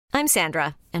I'm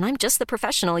Sandra, and I'm just the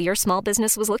professional your small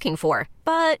business was looking for.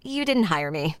 But you didn't hire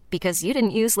me because you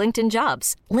didn't use LinkedIn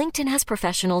Jobs. LinkedIn has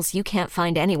professionals you can't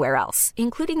find anywhere else,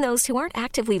 including those who aren't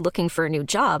actively looking for a new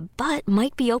job, but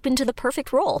might be open to the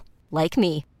perfect role, like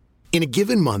me. In a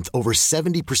given month, over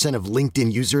 70% of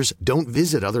LinkedIn users don't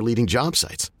visit other leading job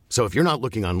sites. So if you're not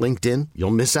looking on LinkedIn,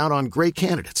 you'll miss out on great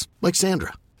candidates like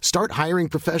Sandra. Start hiring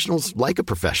professionals like a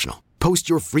professional. Post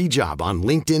your free job on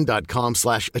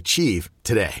linkedin.com/achieve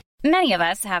today. Many of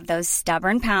us have those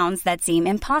stubborn pounds that seem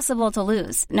impossible to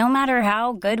lose, no matter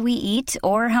how good we eat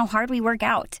or how hard we work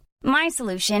out. My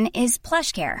solution is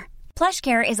PlushCare.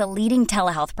 PlushCare is a leading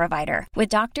telehealth provider with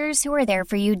doctors who are there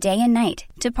for you day and night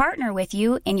to partner with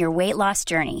you in your weight loss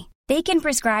journey. They can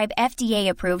prescribe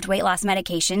FDA-approved weight loss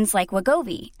medications like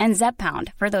Wegovy and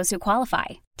Zepbound for those who qualify.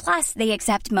 Plus, they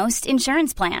accept most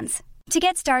insurance plans. To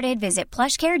get started, visit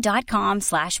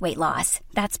plushcare.com/weightloss.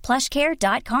 That's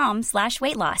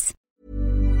plushcare.com/weightloss.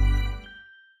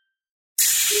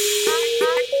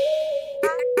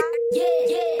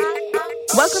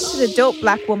 Welcome to the Dope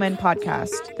Black Woman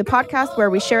podcast, the podcast where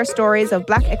we share stories of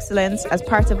Black excellence as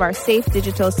part of our safe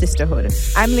digital sisterhood.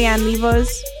 I'm Leanne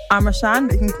Levos. I'm Rashan,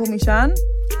 but you can call me Shan.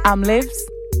 I'm Livs.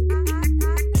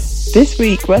 This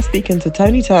week, we're speaking to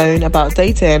Tony Tone about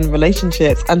dating,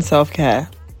 relationships, and self-care.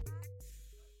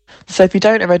 So if you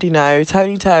don't already know,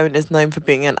 Tony Tone is known for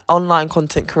being an online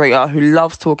content creator who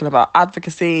loves talking about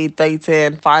advocacy,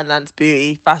 dating, finance,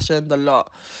 beauty, fashion, the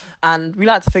lot. And we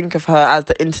like to think of her as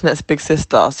the internet's big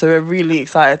sister. So we're really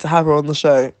excited to have her on the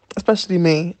show, especially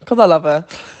me, because I love her.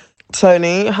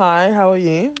 Tony, hi, how are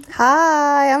you?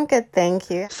 Hi, I'm good, thank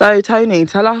you. So Tony,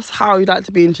 tell us how you'd like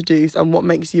to be introduced and what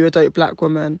makes you a dope Black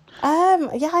woman.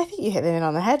 Yeah, I think you hit the nail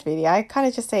on the head, really. I kind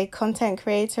of just say content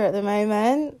creator at the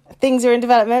moment. Things are in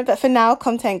development, but for now,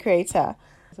 content creator.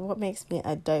 So what makes me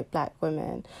a dope Black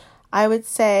woman? I would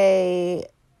say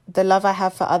the love I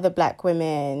have for other Black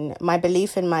women, my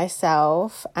belief in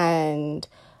myself, and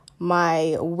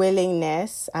my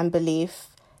willingness and belief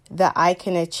that I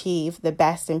can achieve the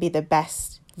best and be the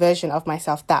best version of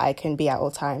myself that I can be at all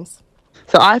times.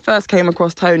 So I first came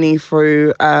across Tony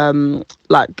through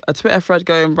like a Twitter thread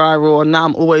going viral, and now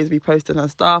I'm always reposting her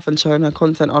stuff and showing her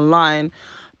content online.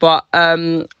 But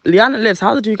Leanne and Livs,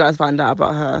 how did you guys find out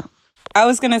about her? I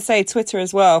was going to say Twitter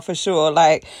as well, for sure.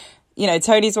 Like, you know,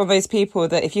 Tony's one of those people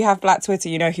that if you have Black Twitter,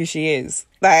 you know who she is.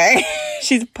 Like,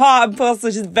 she's part and parcel,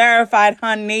 she's verified,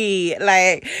 honey.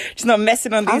 Like, she's not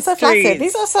messing on these streets. I'm so flattered.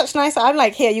 These are such nice... I'm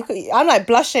like, here, I'm like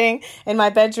blushing in my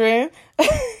bedroom.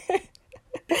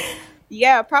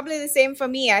 Yeah, probably the same for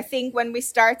me. I think when we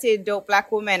started Dope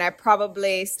Black Woman, I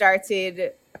probably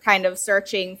started kind of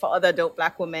searching for other Dope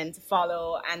Black women to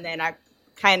follow. And then I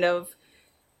kind of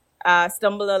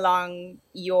stumbled along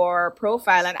your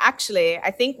profile. And actually,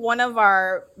 I think one of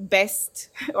our best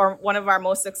or one of our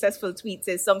most successful tweets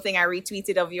is something I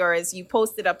retweeted of yours. You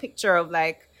posted a picture of,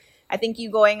 like, I think you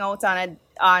going out on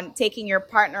taking your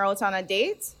partner out on a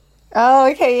date.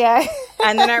 Oh, okay, yeah.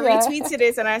 And then I retweeted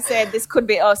it and I said, this could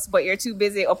be us, but you're too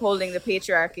busy upholding the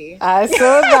patriarchy. I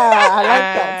saw that. I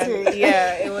like that too.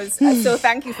 Yeah, it was. So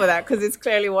thank you for that, because it's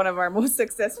clearly one of our most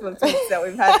successful tweets that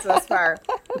we've had thus far.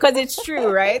 Because it's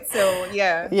true, right? So,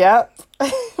 yeah. Yep.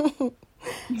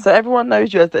 So everyone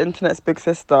knows you as the internet's big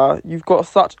sister. You've got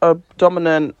such a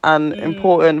dominant and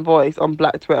important voice on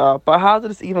Black Twitter. But how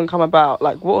did this even come about?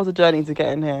 Like, what was the journey to get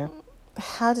in here?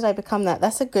 How did I become that?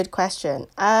 That's a good question.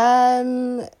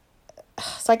 So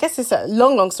I guess it's a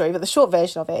long story, but the short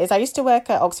version of it is I used to work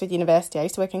at Oxford University. I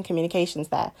used to work in communications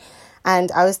there. And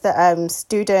I was the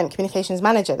student communications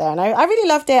manager there. And I really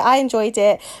loved it. I enjoyed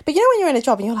it. But you know when you're in a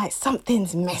job and you're like,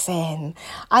 something's missing.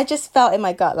 I just felt in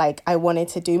my gut like I wanted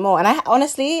to do more. And I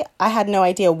had no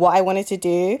idea what I wanted to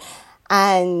do.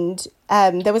 And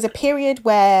there was a period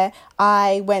where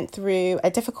I went through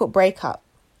a difficult breakup.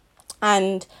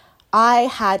 And I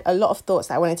had a lot of thoughts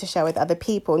that I wanted to share with other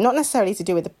people, not necessarily to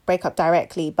do with the breakup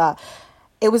directly, but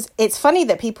it's funny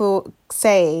that people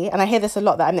say, and I hear this a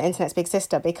lot, that I'm the internet's big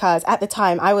sister, because at the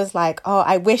time I was like, oh,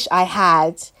 I wish I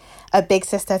had a big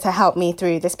sister to help me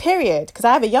through this period, because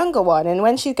I have a younger one, and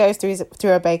when she goes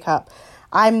through a breakup,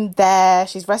 I'm there,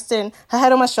 she's resting her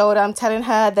head on my shoulder, I'm telling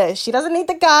her that she doesn't need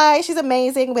the guy, she's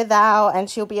amazing without, and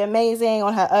she'll be amazing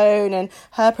on her own, and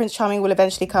her Prince Charming will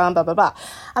eventually come, blah, blah, blah.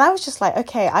 And I was just like,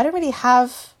 okay, I don't really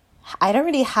have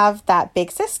that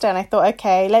big sister. And I thought,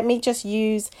 okay, let me just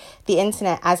use the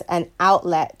internet as an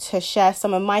outlet to share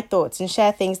some of my thoughts and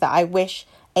share things that I wish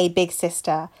a big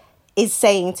sister is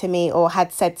saying to me or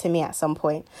had said to me at some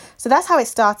point. So that's how it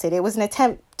started. It was an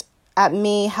attempt at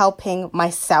me helping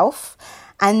myself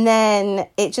And then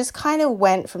it just kind of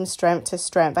went from strength to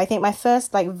strength. I think my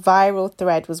first like viral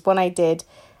thread was one I did.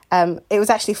 It was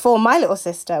actually for my little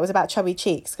sister. It was about chubby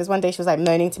cheeks, because one day she was like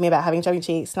moaning to me about having chubby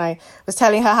cheeks, and I was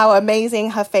telling her how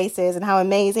amazing her face is and how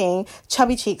amazing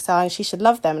chubby cheeks are, and she should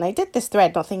love them. And I did this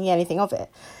thread not thinking anything of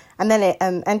it. And then it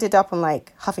ended up on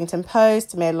like Huffington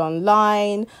Post, Mail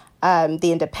Online,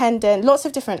 The Independent, lots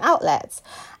of different outlets.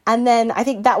 And then I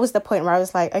think that was the point where I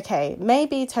was like, okay,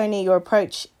 maybe Tony, your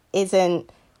approach isn't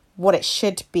what it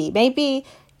should be. Maybe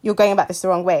you're going about this the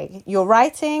wrong way. You're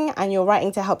writing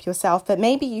to help yourself, but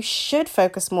maybe you should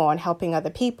focus more on helping other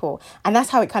people. And that's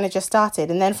how it kind of just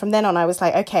started. And then from then on, I was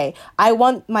like, okay, I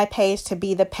want my page to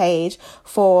be the page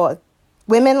for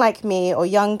women like me or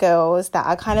young girls that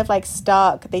are kind of like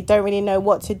stuck. They don't really know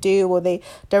what to do, or they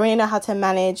don't really know how to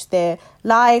manage their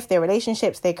life, their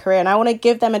relationships, their career. And I want to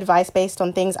give them advice based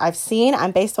on things I've seen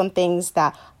and based on things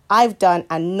that I've done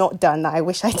and not done that I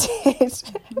wish I did.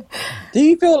 Do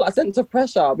you feel a sense of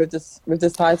pressure with this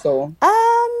title?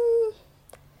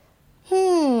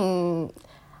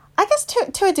 I guess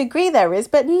to a degree there is,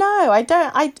 but no, I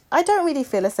don't really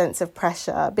feel a sense of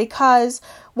pressure, because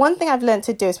one thing I've learned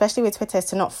to do, especially with Twitter, is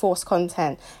to not force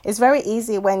content. It's very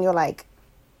easy when you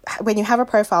have a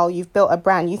profile, you've built a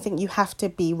brand, you think you have to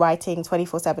be writing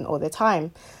 24/7 all the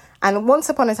time. And once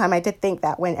upon a time, I did think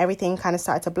that when everything kind of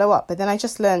started to blow up. But then I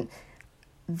just learned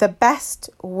the best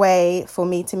way for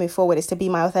me to move forward is to be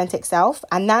my authentic self.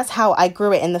 And that's how I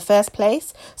grew it in the first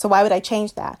place. So why would I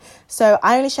change that? So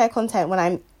I only share content when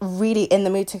I'm really in the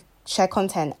mood to share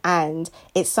content, and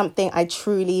it's something I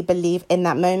truly believe in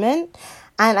that moment.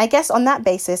 And I guess on that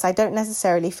basis, I don't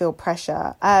necessarily feel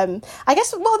pressure. I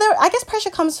guess pressure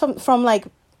comes from like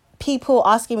people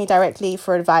asking me directly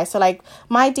for advice. So like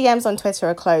my DMs on Twitter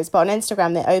are closed, but on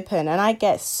Instagram they're open, and I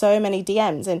get so many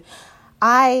DMs, and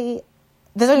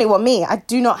there's only one me. I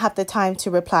do not have the time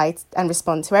to reply and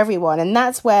respond to everyone. And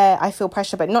that's where I feel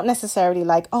pressure, but not necessarily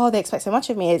like, oh, they expect so much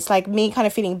of me. It's like me kind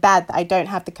of feeling bad that I don't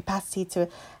have the capacity to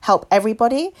help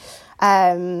everybody.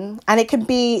 And it can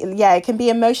be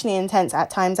emotionally intense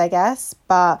at times, I guess.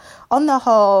 But on the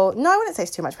whole, no, I wouldn't say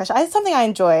it's too much pressure. It's something I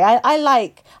enjoy.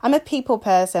 I'm a people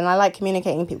person. I like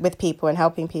communicating with people and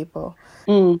helping people.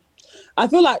 I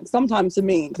feel like sometimes to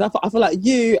me, because I feel like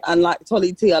you and like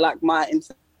Tolly T are like my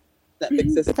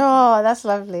Netflix system. Oh, that's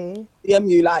lovely. DM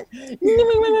you like,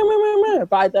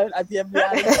 but I don't. I DM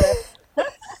you.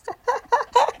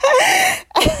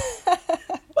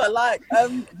 But like,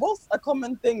 what's a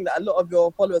common thing that a lot of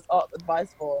your followers ask advice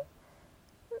for?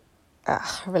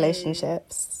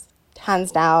 Relationships,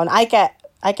 hands down. I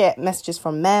get messages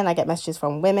from men. I get messages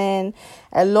from women.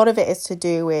 A lot of it is to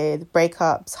do with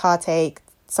breakups, heartache.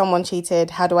 Someone cheated.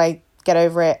 How do I get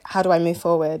over it? How do I move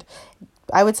forward?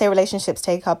 I would say relationships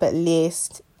take up at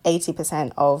least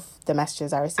 80% of the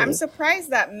messages I receive. I'm surprised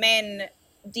that men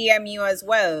DM you as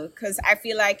well, because I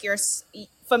feel like you're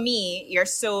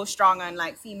so strong on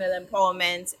like female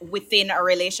empowerment within a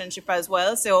relationship as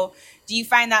well. So do you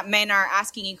find that men are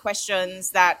asking you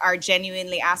questions that are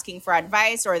genuinely asking for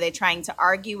advice, or are they trying to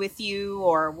argue with you,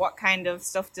 or what kind of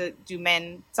stuff do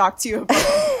men talk to you about?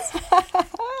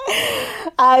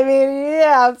 I mean,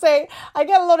 yeah, I'm saying I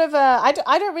get a lot of, I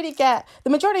don't really get,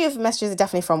 the majority of messages are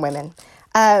definitely from women.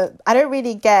 I don't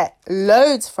really get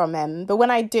loads from men, but when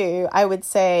I do, I would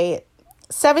say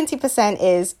 70%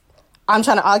 is, I'm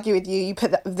trying to argue with you. You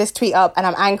put this tweet up and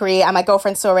I'm angry, and my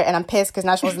girlfriend saw it and I'm pissed because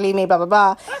now she wants to leave me, blah, blah,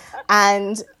 blah.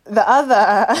 And the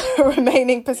other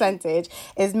remaining percentage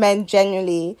is men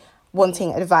genuinely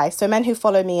wanting advice. So men who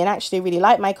follow me and actually really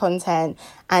like my content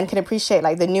and can appreciate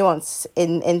like the nuance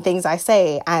in things I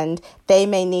say, and they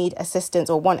may need assistance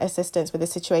or want assistance with the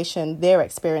situation they're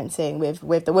experiencing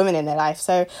with the women in their life.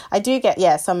 So I do get,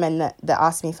 some men that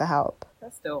ask me for help.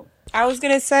 That's dope. I was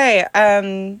going to say,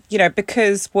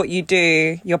 because what you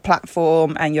do, your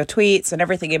platform and your tweets and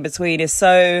everything in between is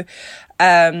so,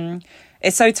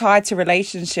 it's so tied to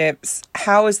relationships.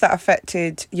 How has that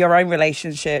affected your own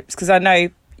relationships? Because I know,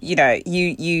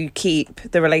 you keep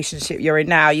the relationship you're in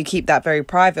now, you keep that very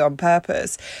private on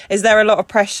purpose. Is there a lot of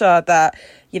pressure that,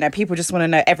 people just want to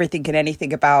know everything and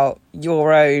anything about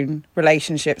your own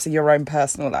relationships and your own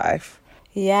personal life?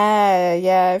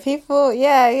 Yeah. People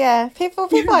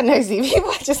are nosy. People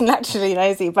are just naturally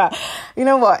nosy. But you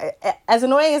know what? As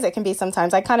annoying as it can be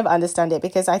sometimes, I kind of understand it,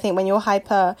 because I think when you're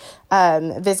hyper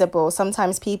visible,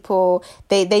 sometimes people,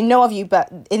 they know of you,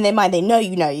 but in their mind, they know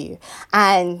you.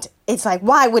 And it's like,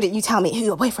 why wouldn't you tell me who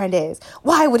your boyfriend is?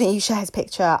 Why wouldn't you share his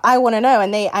picture? I want to know.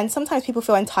 And sometimes people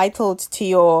feel entitled to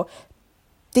your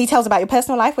details about your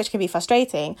personal life, which can be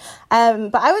frustrating.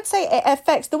 But I would say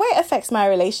the way it affects my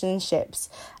relationships,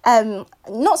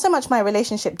 not so much my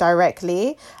relationship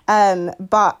directly,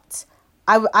 but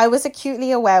I was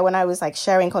acutely aware when I was like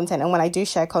sharing content, and when I do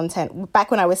share content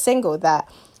back when I was single, that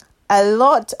a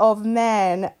lot of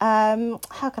men,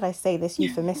 how could I say this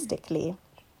euphemistically?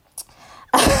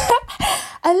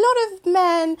 A lot of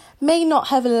men may not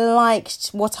have liked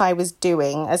what I was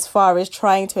doing as far as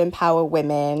trying to empower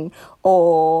women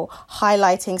or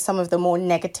highlighting some of the more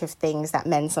negative things that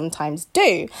men sometimes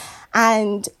do.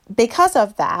 And because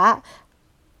of that,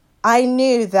 I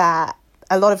knew that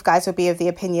a lot of guys would be of the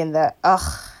opinion that,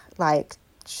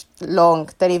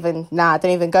 don't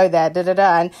even go there,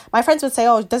 And my friends would say,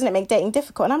 oh, doesn't it make dating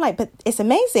difficult? And I'm like, but it's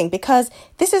amazing, because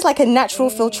this is like a natural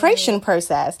filtration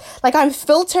process. Like, I'm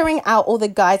filtering out all the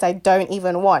guys I don't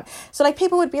even want. So like,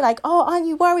 people would be like, oh, aren't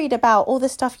you worried about all the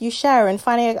stuff you share and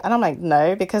finding? And I'm like,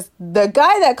 no, because the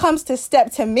guy that comes to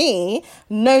step to me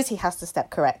knows he has to step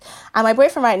correct. And my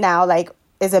boyfriend right now, like,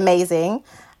 is amazing.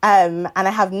 And I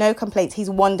have no complaints. He's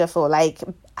wonderful. Like,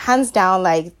 hands down,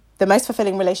 like, the most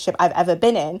fulfilling relationship I've ever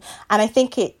been in. And I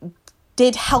think it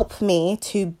did help me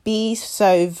to be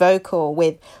so vocal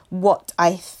with what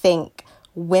I think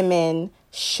women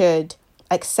should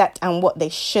accept and what they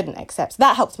shouldn't accept. So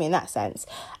that helped me in that sense.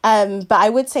 But I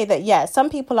would say that, yeah,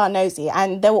 some people are nosy,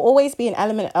 and there will always be an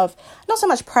element of not so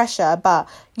much pressure, but,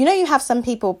 you know, you have some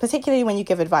people, particularly when you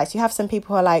give advice, you have some people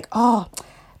who are like, oh,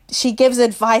 she gives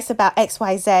advice about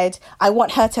XYZ. I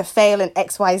want her to fail in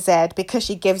XYZ because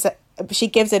she gives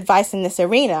advice in this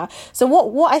arena. So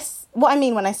what I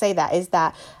mean when I say that is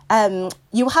that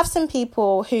you have some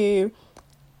people who,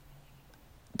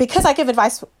 because I give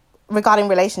advice regarding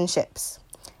relationships,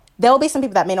 there will be some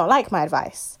people that may not like my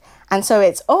advice. And so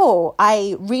it's, oh,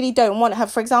 I really don't want her.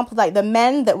 For example, like the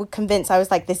men that would convince I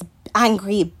was like this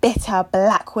angry, bitter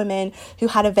black woman who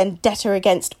had a vendetta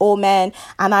against all men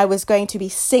and I was going to be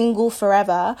single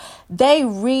forever. They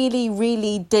really,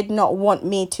 really did not want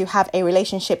me to have a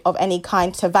relationship of any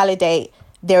kind to validate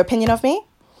their opinion of me.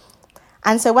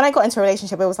 And so when I got into a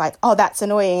relationship, it was like, oh, that's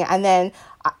annoying. And then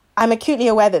I'm acutely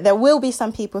aware that there will be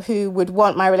some people who would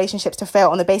want my relationships to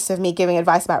fail on the basis of me giving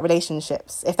advice about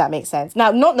relationships, if that makes sense.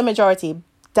 Now, not the majority,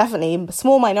 definitely a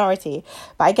small minority,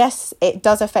 but I guess it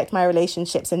does affect my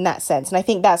relationships in that sense. And I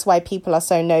think that's why people are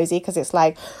so nosy, because it's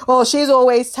like, oh, she's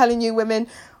always telling you women,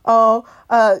 oh,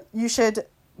 you should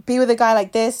be with a guy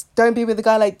like this, don't be with a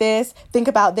guy like this, think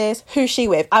about this, who's she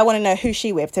with? I want to know who's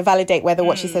she with to validate whether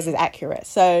what she says is accurate.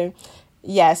 So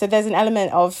yeah, so there's an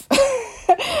element of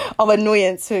of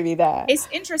annoyance for me there. It's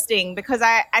interesting because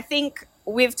I think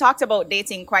we've talked about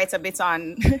dating quite a bit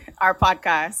on our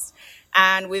podcast,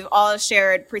 and we've all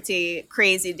shared pretty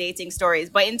crazy dating stories.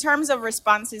 But in terms of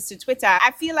responses to Twitter,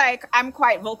 I feel like I'm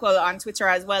quite vocal on Twitter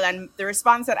as well. And the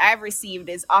response that I've received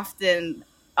is often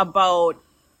about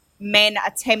men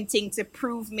attempting to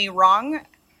prove me wrong,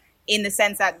 in the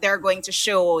sense that they're going to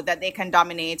show that they can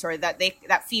dominate, or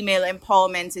that female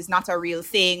empowerment is not a real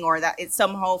thing, or that it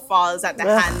somehow falls at the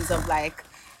hands of like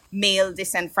male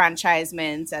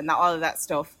disenfranchisement and all of that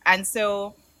stuff. And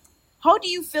so how do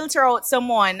you filter out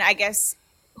someone, I guess,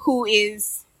 who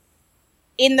is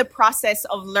in the process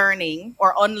of learning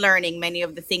or unlearning many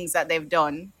of the things that they've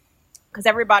done? Because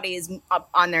everybody is up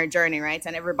on their journey, right?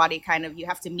 And everybody kind of, you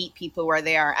have to meet people where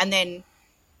they are. And then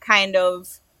kind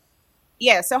of,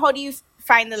 yeah. So how do you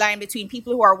find the line between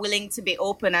people who are willing to be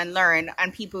open and learn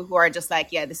and people who are just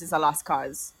like, yeah, this is a lost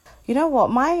cause? You know what?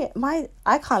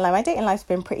 I can't lie. My dating life's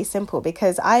been pretty simple,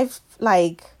 because I've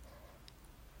like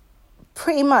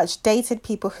pretty much dated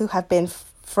people who have been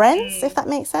friends, if that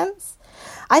makes sense.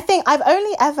 I think I've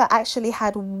only ever actually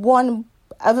had one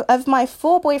of my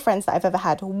 4 boyfriends that I've ever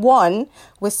had. One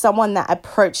was someone that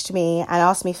approached me and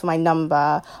asked me for my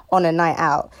number on a night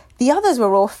out. The others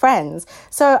were all friends.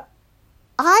 So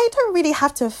I don't really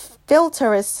have to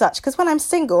filter as such, because when I'm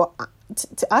single,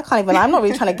 I'm not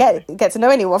really trying to get to know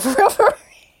anyone for real.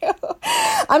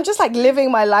 I'm just like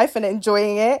living my life and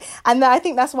enjoying it. And I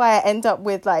think that's why I end up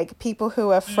with like people who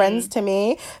are friends to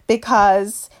me,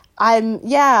 because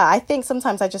I think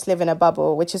sometimes I just live in a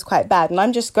bubble, which is quite bad. And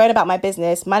I'm just going about my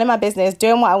business, minding my business,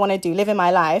 doing what I want to do, living my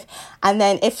life. And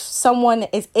then if someone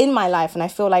is in my life and I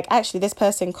feel like actually this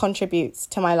person contributes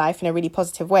to my life in a really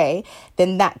positive way,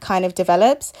 then that kind of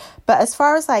develops. But as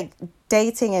far as like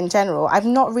dating in general, I've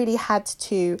not really had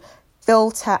to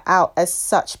filter out as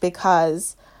such,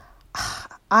 because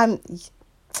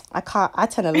I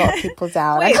turn a lot of people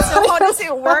down. Wait, so how does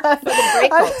it work for the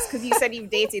breakups? Because you said you've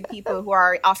dated people who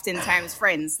are oftentimes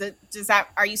friends.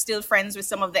 Are you still friends with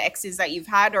some of the exes that you've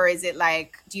had, or is it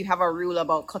like, do you have a rule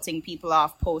about cutting people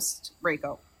off post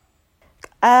breakup?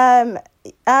 2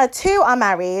 are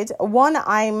married. 1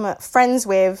 I'm friends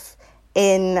with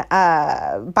in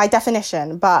by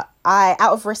definition, but out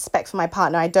of respect for my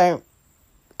partner, I don't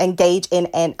engage in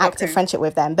an active friendship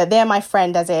with them. But they're my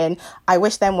friend, as in I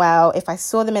wish them well. If I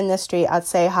saw them in the street, I'd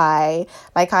say hi.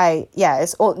 Like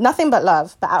it's all nothing but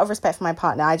love. But out of respect for my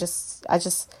partner, I just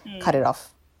cut it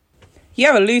off. You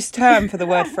have a loose term for the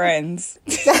word friends.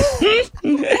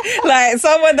 Like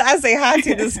someone that I say hi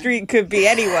to in the street could be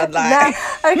anyone. Like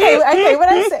okay.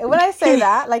 When I say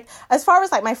that, like as far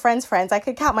as like my friends, I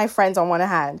could count my friends on one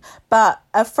hand. But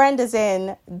a friend is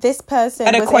in this person.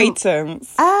 An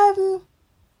acquaintance.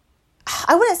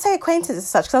 I wouldn't say acquaintance as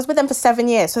such, because I was with them for 7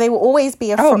 years, so they will always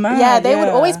be a friend. Would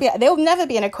always be. They will never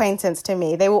be an acquaintance to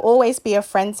me. They will always be a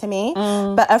friend to me.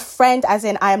 But a friend, as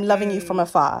in I am loving you from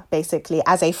afar, basically,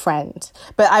 as a friend.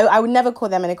 But I would never call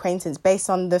them an acquaintance based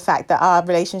on the fact that our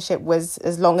relationship was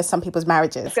as long as some people's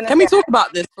marriages. Can we talk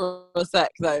about this for a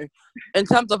sec, though, in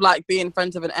terms of like being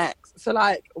friends with an ex? So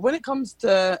like when it comes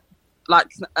to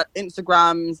like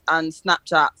Instagrams and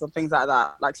Snapchats and things like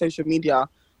that, like social media,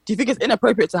 do you think it's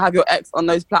inappropriate to have your ex on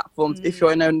those platforms if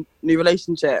you're in a new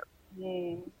relationship?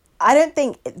 I don't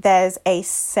think there's a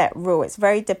set rule. It's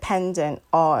very dependent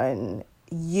on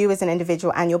you as an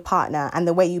individual and your partner and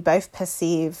the way you both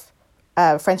perceive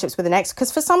friendships with an ex.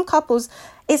 Because for some couples,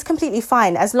 it's completely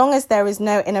fine. As long as there is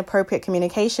no inappropriate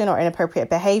communication or inappropriate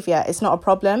behavior, it's not a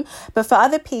problem. But for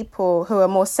other people who are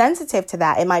more sensitive to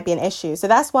that, it might be an issue. So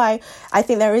that's why I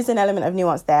think there is an element of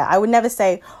nuance there. I would never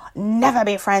say, never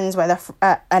be friends with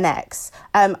an ex.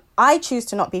 I choose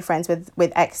to not be friends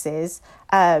with exes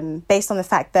based on the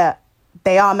fact that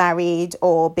they are married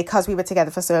or because we were together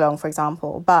for so long, for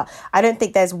example. But I don't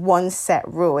think there's one set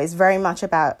rule. It's very much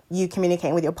about you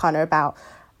communicating with your partner about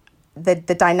the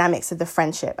dynamics of the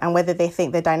friendship and whether they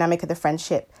think the dynamic of the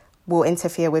friendship will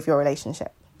interfere with your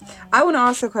relationship. I want to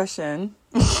ask a question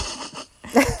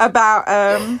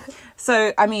about...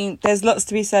 So, I mean, there's lots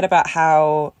to be said about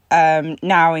how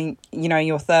now in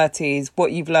your 30s,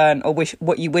 what you've learned or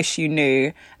what you wish you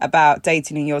knew about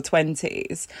dating in your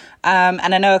 20s.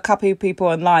 And I know a couple of people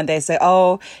online, they say,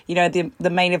 the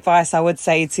main advice I would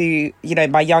say to,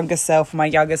 my younger self and my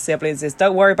younger siblings is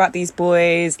don't worry about these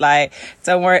boys. Like,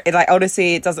 don't worry. Like,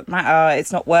 honestly, it doesn't matter.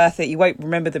 It's not worth it. You won't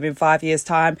remember them in 5 years'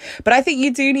 time. But I think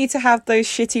you do need to have those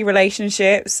shitty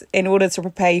relationships in order to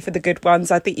prepare you for the good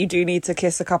ones. I think you do need to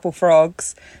kiss a couple frogs.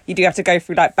 You do have to go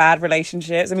through like bad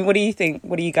relationships. I mean, what do you think?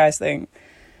 What do you guys think?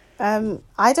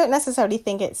 I don't necessarily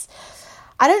think it's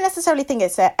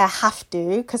a have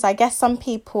to, because I guess some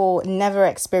people never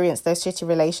experience those shitty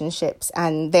relationships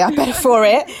and they are better for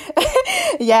it.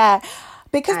 Yeah.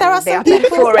 Because there are some people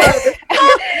for it.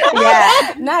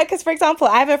 Yeah. No, because for example,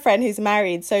 I have a friend who's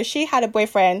married. So she had a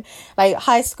boyfriend, like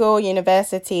high school,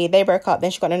 university, they broke up, then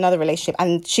she got another relationship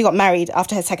and she got married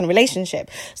after her second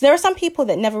relationship. So there are some people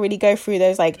that never really go through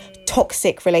those like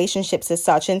toxic relationships as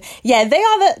such. And yeah,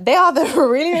 they are the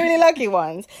really, really lucky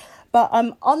ones. But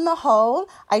on the whole,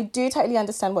 I do totally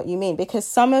understand what you mean, because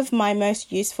some of my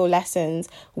most useful lessons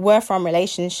were from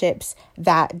relationships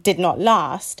that did not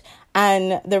last.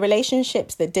 And the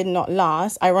relationships that did not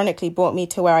last, ironically, brought me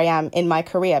to where I am in my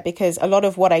career, because a lot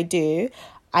of what I do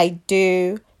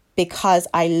because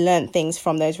I learned things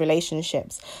from those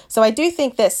relationships. So I do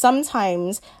think that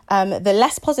sometimes the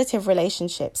less positive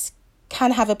relationships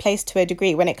can have a place to a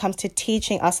degree when it comes to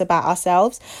teaching us about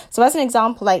ourselves. So as an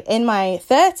example, like in my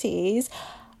 30s,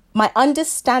 my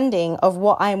understanding of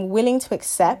what I'm willing to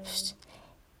accept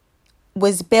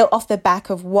was built off the back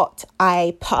of what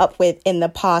I put up with in the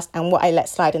past and what I let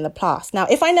slide in the past. Now,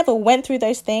 if I never went through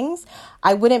those things,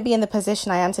 I wouldn't be in the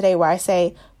position I am today where I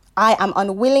say, I am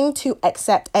unwilling to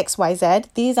accept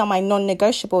XYZ. These are my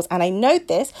non-negotiables. And I know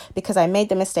this because I made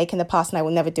the mistake in the past and I will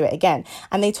never do it again.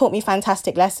 And they taught me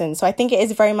fantastic lessons. So I think it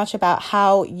is very much about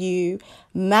how you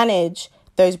manage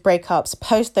those breakups,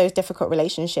 post those difficult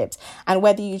relationships, and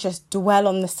whether you just dwell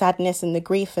on the sadness and the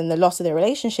grief and the loss of the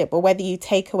relationship, or whether you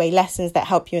take away lessons that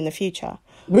help you in the future.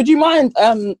 Would you mind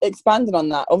expanding on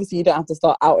that? Obviously, you don't have to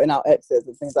start outing out exes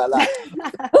and things like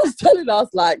that. Just telling us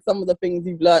like some of the things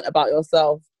you've learned about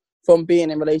yourself from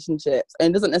being in relationships, and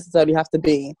it doesn't necessarily have to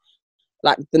be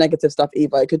like the negative stuff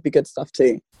either. It could be good stuff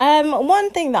too.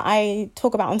 One thing that I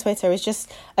talk about on Twitter is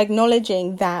just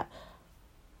acknowledging that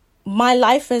my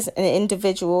life as an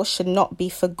individual should not be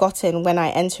forgotten when I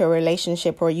enter a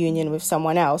relationship or a union with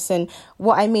someone else. And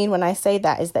what I mean when I say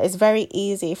that is that it's very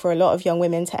easy for a lot of young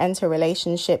women to enter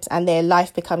relationships and their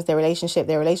life becomes their relationship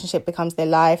becomes their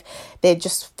life. They're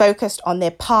just focused on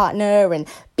their partner and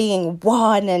being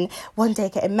one and one day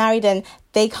getting married, and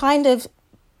they kind of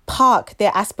park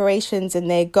their aspirations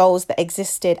and their goals that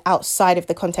existed outside of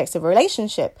the context of a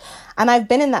relationship. And I've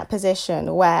been in that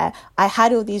position where I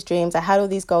had all these dreams, I had all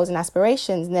these goals and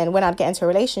aspirations, and then when I'd get into a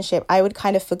relationship, I would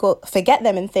kind of forget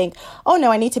them and think, oh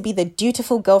no, I need to be the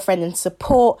dutiful girlfriend and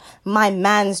support my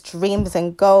man's dreams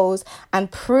and goals and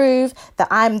prove that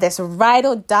I'm this ride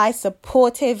or die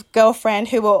supportive girlfriend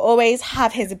who will always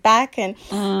have his back. And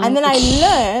then I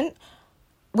learned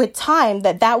with time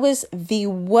that was the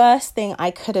worst thing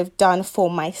I could have done for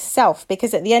myself,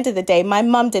 because at the end of the day, my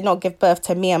mum did not give birth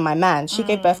to me and my man. She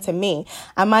gave birth to me,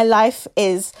 and my life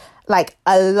is like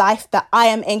a life that I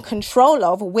am in control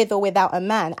of, with or without a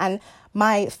man. And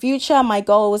my future, my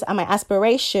goals and my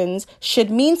aspirations should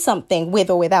mean something with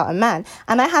or without a man.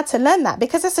 And I had to learn that,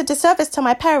 because it's a disservice to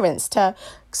my parents to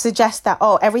suggest that,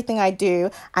 oh, everything I do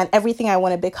and everything I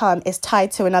want to become is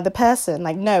tied to another person.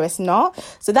 Like, no, it's not.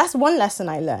 So that's one lesson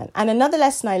I learned. And another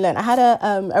lesson I learned, I had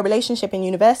a relationship in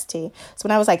university. So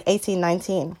when I was like 18,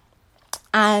 19,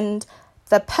 and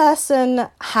the person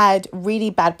had really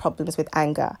bad problems with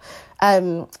anger.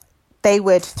 They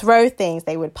would throw things,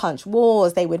 they would punch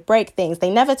walls, they would break things. They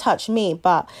never touched me,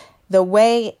 but the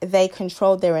way they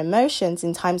controlled their emotions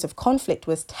in times of conflict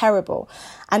was terrible.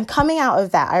 And coming out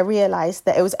of that, I realized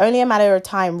that it was only a matter of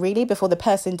time, really, before the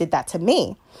person did that to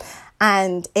me.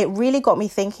 And it really got me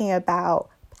thinking about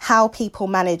how people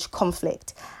manage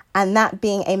conflict, and that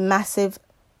being a massive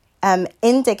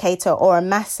indicator, or a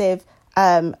massive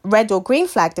red or green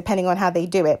flag, depending on how they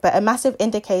do it, but a massive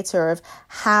indicator of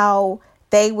how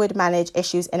they would manage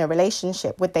issues in a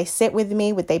relationship. Would they sit with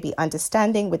me? Would they be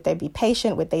understanding? Would they be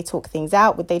patient? Would they talk things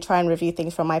out? Would they try and review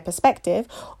things from my perspective?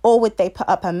 Or would they put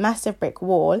up a massive brick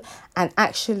wall and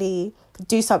actually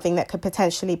do something that could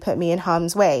potentially put me in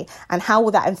harm's way? And how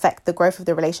will that affect the growth of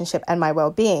the relationship and my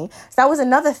well-being? So that was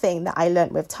another thing that I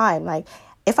learned with time. Like,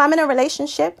 if I'm in a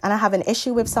relationship and I have an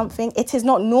issue with something, it is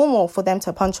not normal for them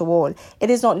to punch a wall. It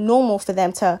is not normal for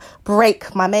them to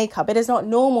break my makeup. It is not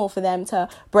normal for them to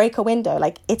break a window.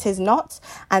 Like, it is not.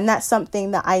 And that's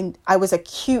something that I was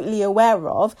acutely aware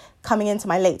of coming into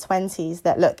my late 20s,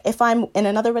 that, look, if I'm in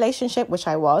another relationship, which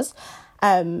I was,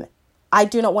 I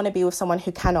do not want to be with someone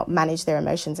who cannot manage their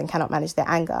emotions and cannot manage their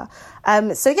anger.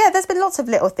 So yeah, there's been lots of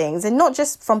little things, and not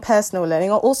just from personal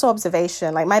learning, or also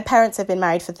observation. Like, my parents have been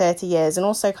married for 30 years, and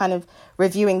also kind of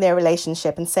reviewing their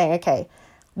relationship and saying, okay,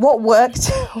 what worked,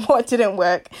 what didn't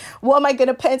work, what am I going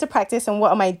to put into practice, and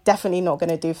what am I definitely not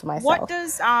going to do for myself? What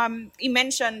does, you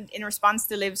mentioned in response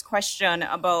to Liv's question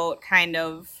about kind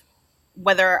of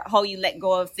how you let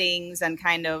go of things and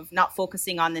kind of not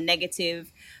focusing on the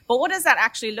negative. But what does that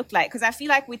actually look like? Because I feel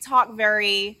like we talk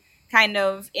very kind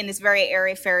of in this very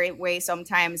airy-fairy way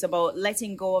sometimes about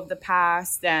letting go of the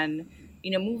past and,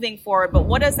 moving forward. But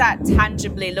what does that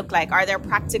tangibly look like? Are there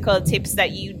practical tips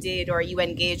that you did or you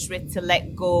engaged with to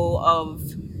let go of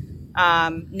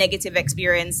negative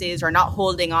experiences, or not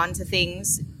holding on to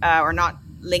things, or not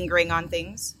lingering on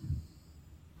things?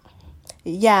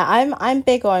 Yeah, I'm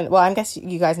big on, well, I guess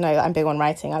you guys know that I'm big on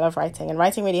writing. I love writing, and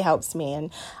writing really helps me.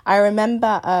 And I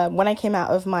remember when I came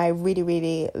out of my really,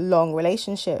 really long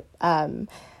relationship,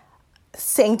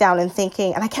 sitting down and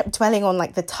thinking, and I kept dwelling on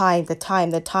like the time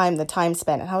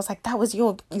spent. And I was like, that was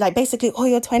basically all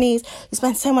your 20s. You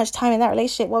spent so much time in that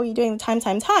relationship. What were you doing? Time.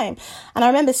 And I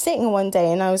remember sitting one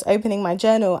day and I was opening my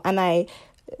journal and I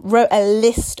wrote a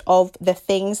list of the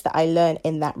things that I learned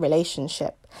in that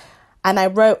relationship. And I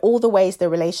wrote all the ways the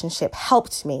relationship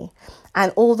helped me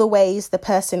and all the ways the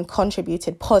person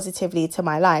contributed positively to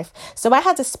my life. So I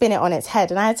had to spin it on its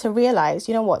head, and I had to realize,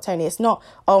 you know what, Tony, it's not,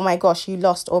 oh my gosh, you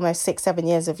lost almost 6-7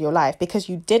 years of your life, because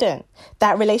you didn't.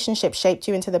 That relationship shaped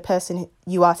you into the person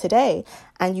you are today.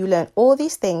 And you learned all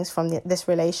these things from this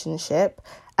relationship.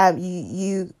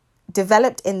 You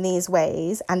developed in these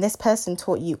ways, and this person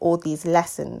taught you all these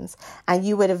lessons, and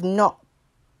you would have not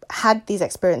had these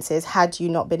experiences had you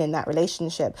not been in that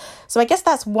relationship. So I guess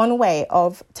that's one way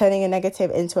of turning a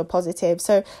negative into a positive.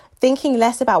 So thinking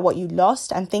less about what you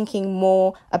lost and thinking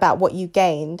more about what you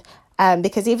gained.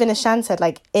 Because even as Shan said,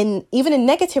 like even in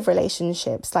negative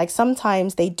relationships, like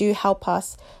sometimes they do help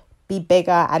us be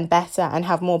bigger and better and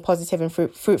have more positive and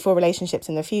fruitful relationships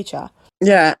in the future.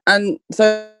 Yeah, and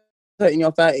so in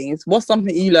your 30s, what's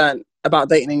something you learned about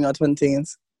dating in your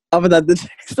 20s? Other than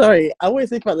sorry, I always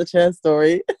think about the chair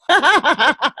story.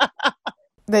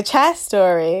 The chair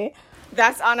story.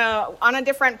 That's on a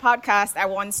different podcast. I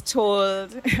once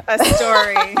told a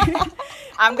story.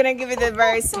 I'm gonna give you the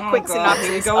very quick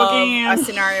synopsis of a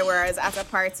scenario where I was at a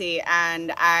party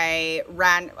and I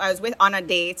was on a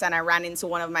date and I ran into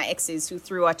one of my exes who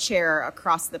threw a chair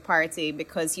across the party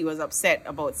because he was upset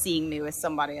about seeing me with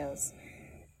somebody else.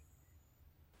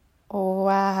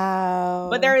 Wow.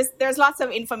 But there's lots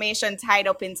of information tied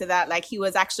up into that. Like, he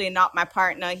was actually not my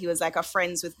partner. He was like a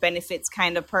friends with benefits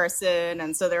kind of person.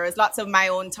 And so there was lots of my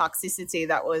own toxicity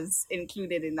that was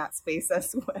included in that space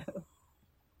as well.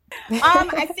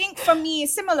 I think for me,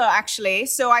 similar actually.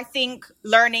 So I think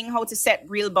learning how to set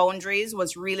real boundaries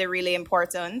was really, really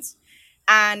important.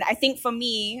 And I think for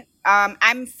me,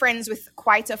 I'm friends with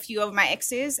quite a few of my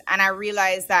exes, and I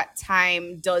realized that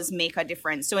time does make a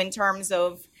difference. So in terms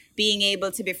of being able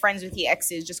to be friends with your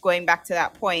exes, just going back to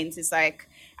that point, is like,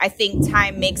 I think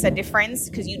time makes a difference,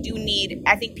 because you do need,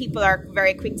 I think people are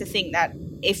very quick to think that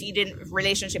if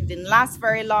relationship didn't last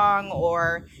very long,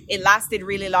 or it lasted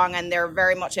really long and they're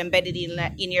very much embedded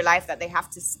in your life, that they have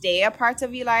to stay a part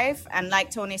of your life. And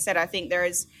like Tony said, I think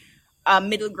there's a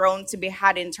middle ground to be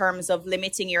had in terms of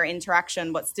limiting your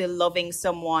interaction, but still loving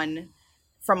someone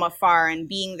from afar and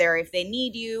being there if they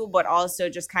need you, but also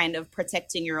just kind of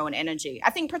protecting your own energy. I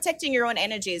think protecting your own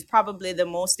energy is probably the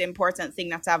most important thing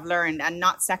that I've learned, and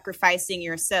not sacrificing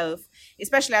yourself,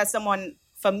 especially as someone,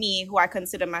 for me, who I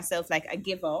consider myself like a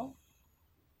giver.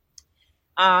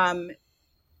 I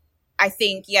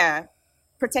think,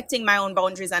 protecting my own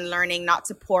boundaries and learning not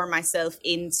to pour myself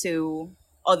into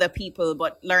other people,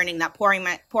 but learning that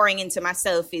pouring into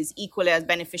myself is equally as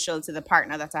beneficial to the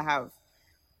partner that I have.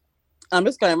 I'm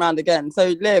just going around again.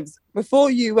 So, Livs, before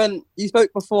you went, you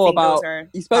spoke before about,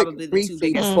 you spoke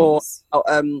briefly before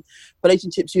about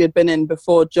relationships you had been in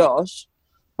before Josh.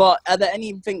 But are there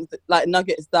any things like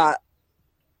nuggets that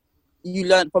you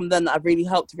learned from them that have really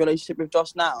helped your relationship with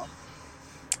Josh now?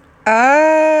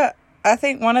 I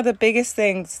think one of the biggest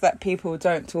things that people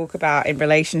don't talk about in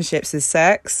relationships is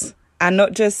sex. And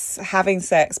not just having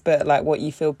sex, but like what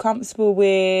you feel comfortable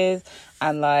with,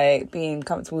 and like being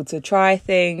comfortable to try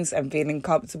things, and feeling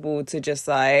comfortable to just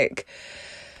like,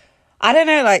 I don't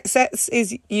know, like sex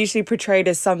is usually portrayed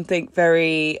as something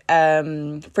very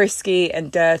frisky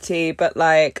and dirty. But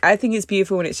like, I think it's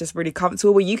beautiful when it's just really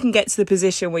comfortable, where you can get to the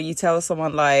position where you tell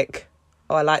someone like,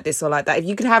 oh, I like this or like that. If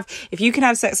you can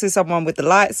have sex with someone with the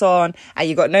lights on and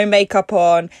you got no makeup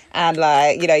on and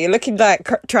like, you know, you're looking like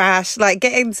trash, like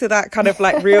getting to that kind of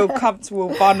like real comfortable,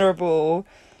 vulnerable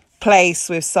place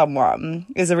with someone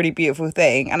is a really beautiful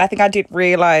thing. And I think I did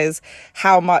realize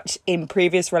how much in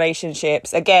previous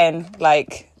relationships, again,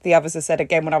 like the others have said,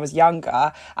 again, when I was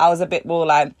younger, I was a bit more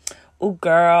like, oh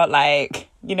girl, like,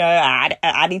 you know,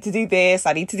 I need to do this,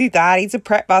 I need to do that, I need to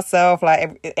prep myself,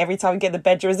 like every time we get in the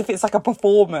bedroom, as if it's like a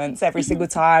performance every single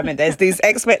time, and there's these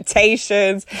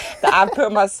expectations that I've put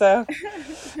on myself.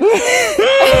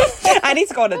 I need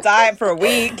to go on a diet for a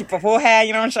week beforehand,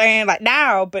 you know what I'm saying? Like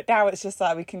now it's just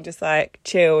like we can just like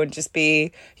chill and just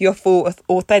be your full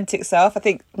authentic self. I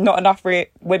think not enough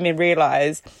women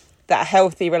realise that a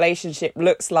healthy relationship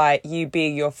looks like you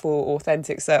being your full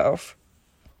authentic self.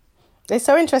 It's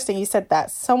so interesting you said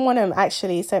that. Someone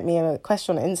actually sent me a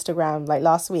question on Instagram like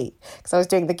last week, because I was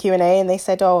doing the Q&A, and they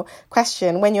said, oh,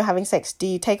 question, when you're having sex, do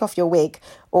you take off your wig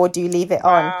or do you leave it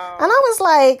on? Wow. And I was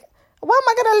like, why am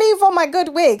I going to leave on my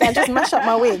good wig and just mash up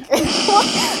my wig?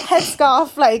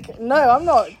 Headscarf, like, no, I'm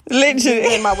not literally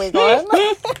leaving my wig on.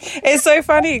 It's so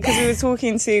funny because we were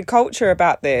talking to Culture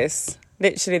about this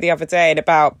literally the other day, and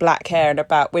about black hair, and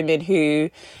about women who,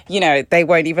 you know, they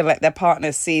won't even let their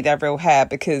partners see their real hair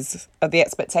because of the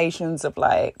expectations of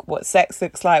like what sex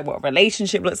looks like, what a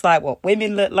relationship looks like, what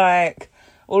women look like,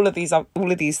 all of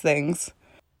these things.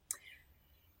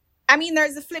 I mean,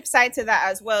 there's a flip side to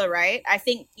that as well, right? I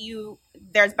think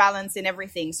there's balance in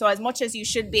everything. So as much as you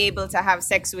should be able to have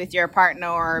sex with your partner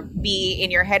or be in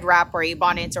your head wrap or your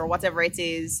bonnet or whatever it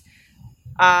is,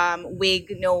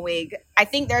 wig, no wig, I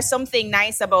think there's something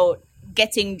nice about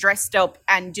getting dressed up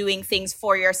and doing things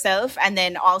for yourself, and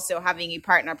then also having your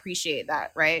partner appreciate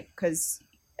that, right? Because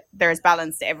there's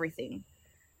balance to everything.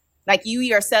 Like, you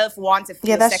yourself want to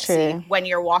feel sexy when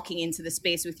you're walking into the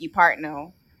space with your partner.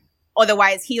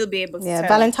 Otherwise, he'll be able to tell.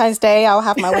 Valentine's Day, I'll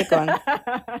have my wig on.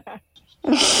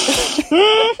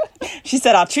 She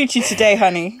said, I'll treat you today,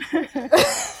 honey.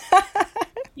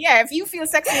 Yeah, if you feel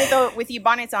sexy with your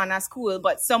bonnet on, that's cool.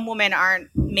 But some women aren't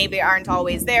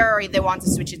always there, or they want to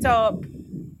switch it up.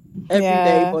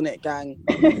 Everyday bonnet gang.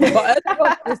 But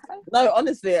no,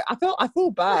 honestly, I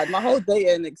feel bad. My whole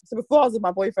dating, so before I was with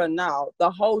my boyfriend now,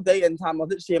 the whole dating time I was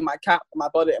literally in my cap and my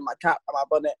bonnet and my cap and my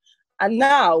bonnet. And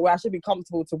now where I should be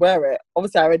comfortable to wear it,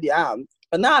 obviously I already am,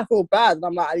 but now I feel bad and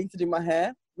I'm like, I need to do my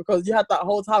hair because you had that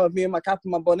whole time of me and my cap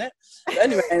and my bonnet. But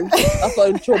anyway, that's my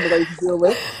own trauma that I need to deal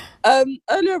with.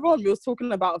 Earlier on, we was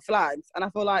talking about flags, and I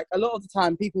feel like a lot of the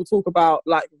time people talk about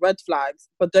like red flags,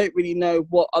 but don't really know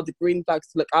what are the green flags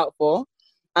to look out for.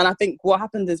 And I think what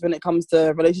happens is when it comes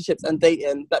to relationships and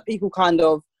dating, that people kind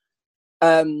of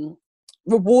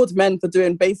reward men for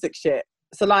doing basic shit.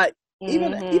 So like,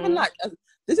 even like,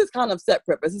 this is kind of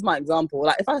separate, but this is my example.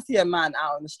 Like if I see a man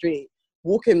out on the street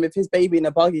walking with his baby in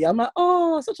a buggy, I'm like,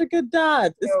 oh, such a good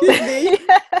dad. Excuse me.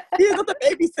 He's not a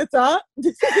babysitter.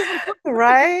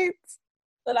 Right?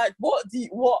 So like, what do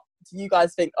you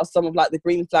guys think are some of like the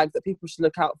green flags that people should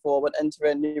look out for when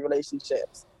entering new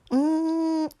relationships?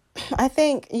 I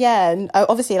think, yeah,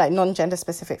 obviously like non-gender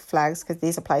specific flags, because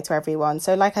these apply to everyone.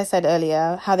 So like I said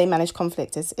earlier, how they manage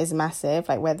conflict is massive,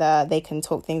 like whether they can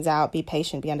talk things out, be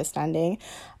patient, be understanding.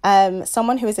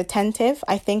 Someone who is attentive,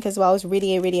 I think as well, is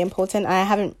really, really important.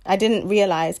 I didn't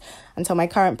realize until my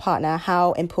current partner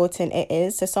how important it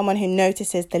is. So someone who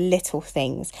notices the little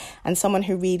things, and someone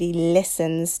who really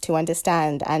listens to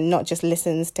understand and not just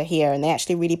listens to hear, and they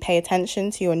actually really pay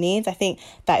attention to your needs. I think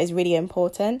that is really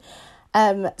important.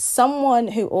 Someone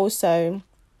who also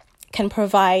can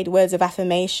provide words of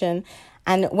affirmation.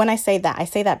 And when I say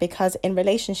that because in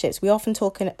relationships, we often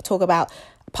talk about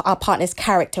our partner's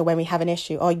character when we have an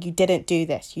issue. Oh, you didn't do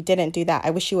this. You didn't do that.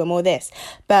 I wish you were more this.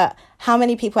 But how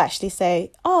many people actually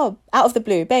say, oh, out of the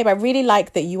blue, babe, I really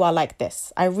like that you are like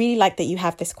this. I really like that you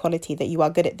have this quality, that you are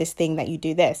good at this thing, that you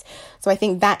do this. So I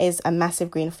think that is a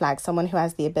massive green flag. Someone who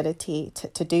has the ability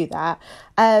to do that.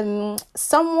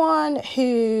 Someone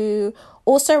who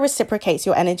also reciprocates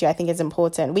your energy, I think, is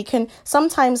important. We can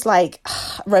sometimes like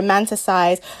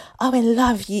romanticize, oh, in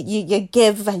love, you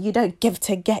give and you don't give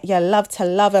to get, you love to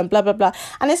love, and blah, blah, blah.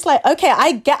 And it's like, okay,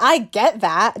 I get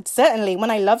that. Certainly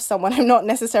when I love someone, I'm not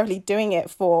necessarily doing it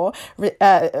for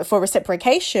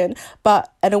reciprocation,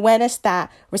 but an awareness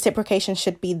that reciprocation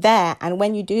should be there. And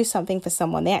when you do something for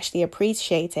someone, they actually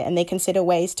appreciate it, and they consider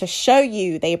ways to show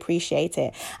you they appreciate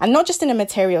it, and not just in a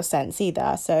material sense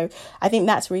either. So I think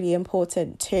that's really important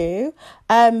too.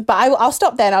 But I'll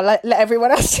stop there and I'll let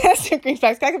everyone else share some green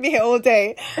flags. I could be here all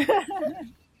day.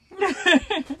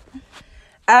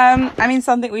 I mean,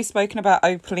 something we've spoken about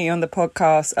openly on the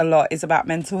podcast a lot is about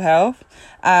mental health.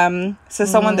 So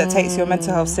someone that takes your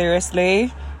mental health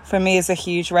seriously, for me, is a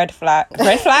huge red flag.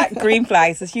 Green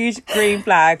flag. It's a huge green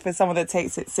flag for someone that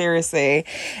takes it seriously.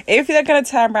 If they're going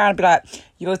to turn around and be like,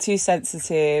 you're too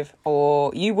sensitive,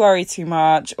 or you worry too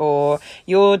much, or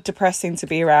you're depressing to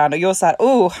be around, or you're sad,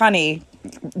 oh, honey,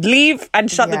 leave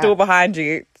and shut the door behind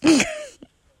you.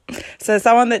 So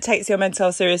someone that takes your mental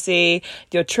health seriously,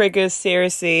 your triggers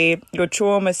seriously, your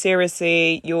trauma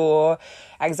seriously, your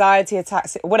anxiety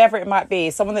attacks, whatever it might be,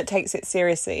 someone that takes it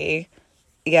seriously,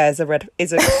 yeah,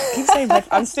 keep saying red.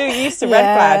 I'm still used to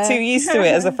red flag, too used to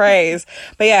it as a phrase.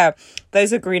 But yeah,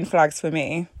 those are green flags for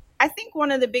me. I think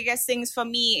one of the biggest things for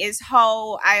me is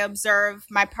how I observe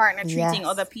my partner treating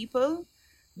other people.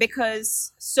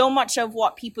 Because so much of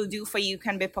what people do for you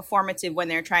can be performative when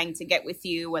they're trying to get with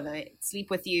you, whether it's sleep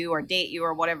with you or date you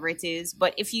or whatever it is.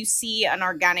 But if you see an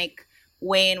organic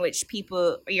way in which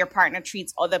your partner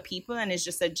treats other people and is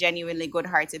just a genuinely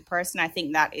good-hearted person, I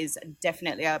think that is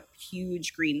definitely a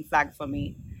huge green flag for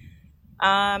me.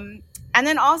 And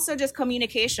then also just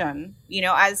communication,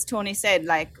 as Tony said,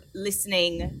 like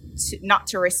listening not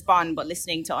to respond, but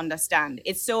listening to understand.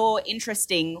 It's so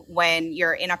interesting when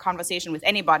you're in a conversation with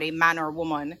anybody, man or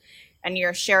woman, and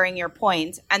you're sharing your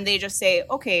point and they just say,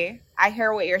 okay, I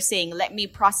hear what you're saying. Let me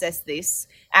process this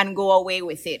and go away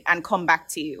with it and come back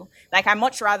to you. Like, I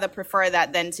much rather prefer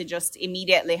that than to just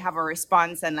immediately have a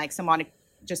response and like someone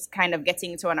just kind of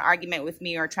getting into an argument with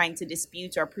me or trying to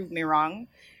dispute or prove me wrong.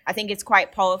 I think it's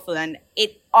quite powerful, and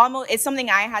it's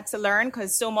something I had to learn,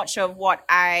 because so much of what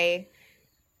I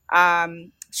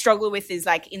struggle with is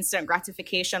like instant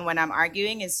gratification when I'm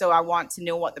arguing, is so I want to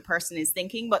know what the person is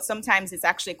thinking. But sometimes it's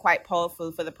actually quite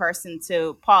powerful for the person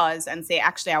to pause and say,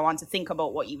 actually, I want to think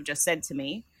about what you just said to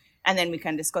me, and then we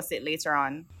can discuss it later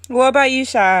on. What about you,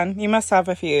 Shan? You must have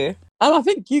a few. I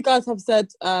think you guys have said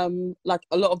like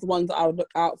a lot of the ones that I would look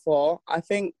out for. I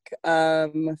think for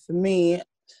me,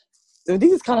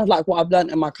 this is kind of like what I've learned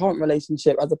in my current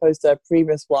relationship as opposed to a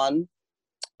previous one.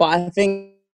 But I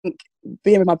think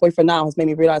being with my boyfriend now has made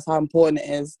me realise how important it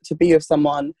is to be with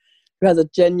someone who has a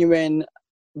genuine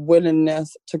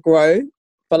willingness to grow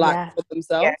for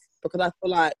themselves. Yeah. Because I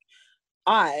feel like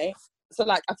I feel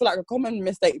like a common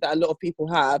mistake that a lot of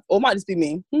people have, or it might just be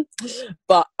me,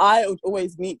 but I would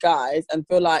always meet guys and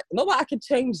feel like, not that I could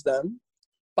change them,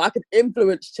 but I could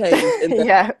influence change in them.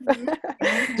 Yeah. Do you know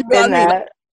what I mean? Like,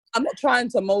 I'm not trying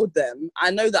to mold them. I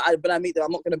know that when I meet them,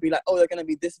 I'm not going to be like, oh, they're going to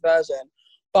be this version.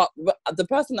 But the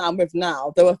person that I'm with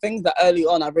now, there were things that early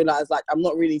on I realised like I'm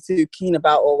not really too keen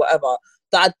about or whatever.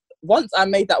 Once I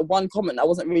made that one comment, I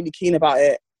wasn't really keen about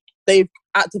it. They've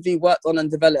actively worked on and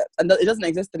developed, and it doesn't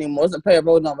exist anymore. It doesn't play a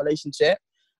role in our relationship.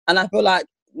 And I feel like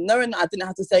knowing that I didn't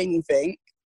have to say anything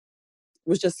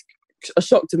was just a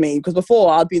shock to me, because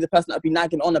before I'd be the person that'd be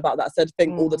nagging on about that said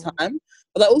thing all the time.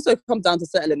 But that also comes down to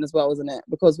settling as well, isn't it?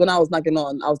 Because when I was nagging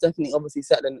on, I was definitely obviously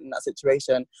settling in that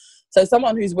situation. So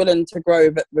someone who's willing to grow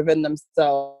within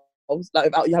themselves, like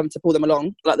without you having to pull them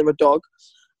along like they're a dog,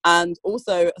 and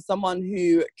also someone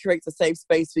who creates a safe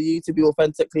space for you to be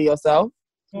authentically yourself.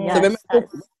 Yes, so when we were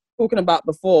talking about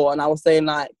before, and I was saying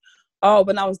like, oh,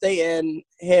 when I was dating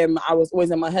him, I was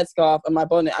always in my headscarf and my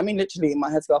bonnet. I mean, literally in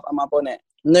my headscarf and my bonnet.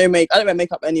 No I don't wear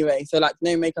makeup anyway, so like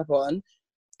no makeup on.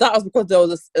 That was because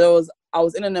I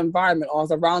was in an environment, or I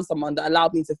was around someone that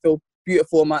allowed me to feel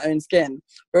beautiful in my own skin.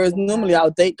 Whereas normally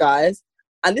I'll date guys,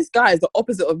 and this guy is the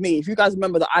opposite of me. If you guys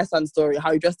remember the Iceland story,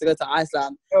 how he dressed to go to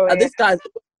Iceland, this guy's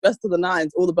dressed to the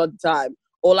nines all the bloody time,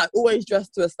 or like always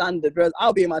dressed to a standard. Whereas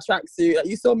I'll be in my tracksuit. Like,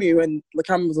 you saw me when the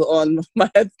cameras were on, my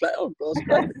head's like, oh gosh.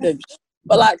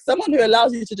 But like someone who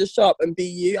allows you to just show up and be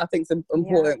you, I think is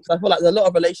important. Because I feel like there's a lot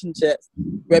of relationships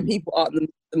where people aren't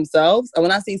themselves. And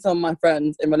when I see some of my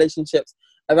friends in relationships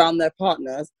around their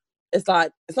partners, it's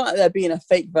like, it's not like they're being a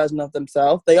fake version of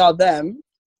themselves. They are them,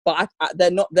 but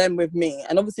they're not them with me.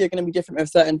 And obviously you're going to be different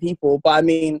with certain people. But I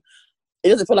mean, it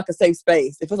doesn't feel like a safe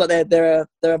space. It feels like they're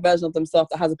a version of themselves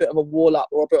that has a bit of a wall up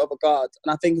or a bit of a guard.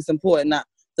 And I think it's important that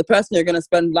the person you're going to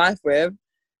spend life with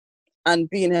and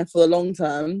being here for the long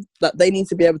term, that they need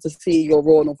to be able to see your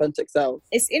raw and authentic self.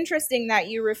 It's interesting that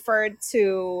you referred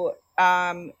to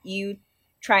you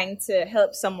trying to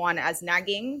help someone as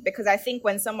nagging, because I think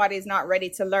when somebody is not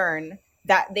ready to learn,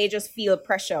 that they just feel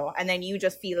pressure, and then you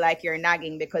just feel like you're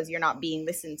nagging because you're not being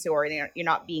listened to or you're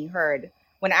not being heard,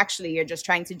 when actually you're just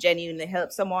trying to genuinely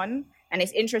help someone. And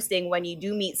it's interesting when you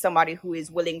do meet somebody who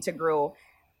is willing to grow,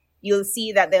 you'll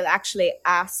see that they'll actually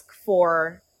ask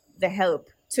for the help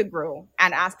to grow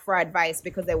and ask for advice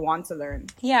because they want to learn.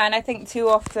 Yeah, and I think too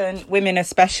often women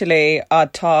especially are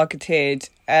targeted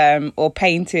or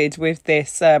painted with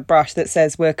this brush that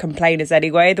says we're complainers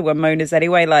anyway, that we're moaners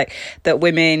anyway, like that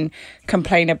women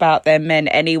complain about their men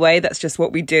anyway. That's just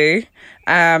what we do.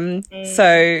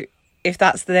 So if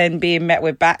that's then being met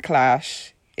with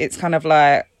backlash, it's kind of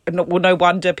like, well, no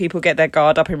wonder people get their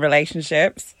guard up in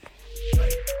relationships.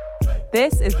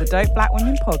 This is the Dope Black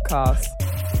Women podcast.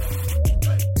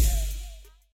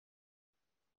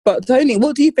 But Tony,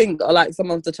 what do you think are like some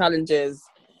of the challenges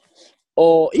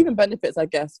or even benefits, I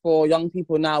guess, for young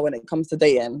people now when it comes to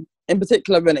dating, in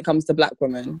particular when it comes to Black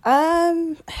women?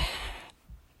 I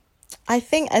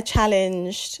think a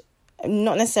challenge,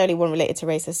 not necessarily one related to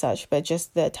race as such, but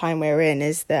just the time we're in,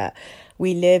 is that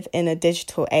we live in a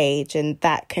digital age, and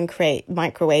that can create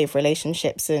microwave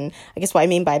relationships. And I guess what I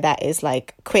mean by that is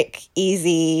like quick,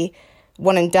 easy,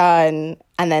 one and done,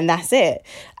 and then that's it.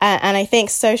 And I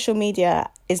think social media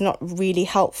is not really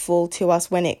helpful to us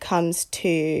when it comes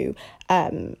to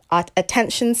our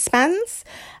attention spans.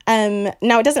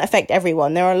 Now, it doesn't affect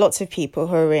everyone. There are lots of people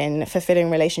who are in fulfilling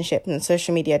relationships, and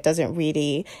social media doesn't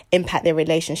really impact their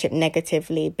relationship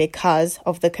negatively because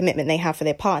of the commitment they have for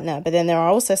their partner. But then there are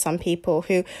also some people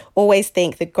who always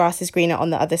think the grass is greener on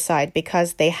the other side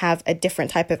because they have a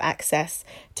different type of access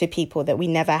to people that we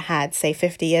never had, say,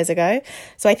 50 years ago.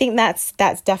 So I think that's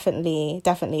definitely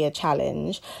a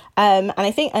challenge. And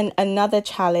I think another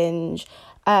challenge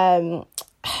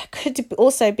could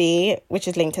also be, which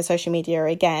is linked to social media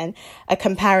again, a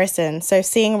comparison. So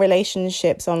seeing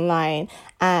relationships online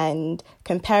and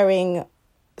comparing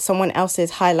someone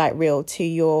else's highlight reel to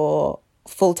your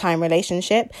full-time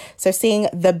relationship. So seeing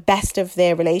the best of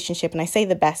their relationship, and I say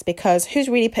the best because who's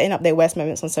really putting up their worst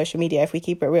moments on social media, if we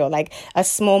keep it real? Like a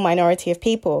small minority of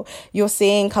people. You're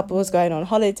seeing couples going on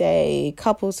holiday,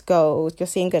 couples goals, you're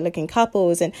seeing good-looking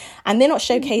couples, and they're not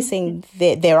showcasing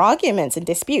their arguments and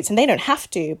disputes, and they don't have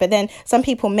to. But then some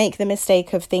people make the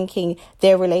mistake of thinking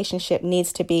their relationship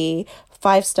needs to be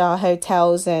 5-star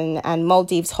hotels and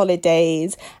Maldives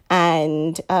holidays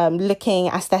and looking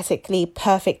aesthetically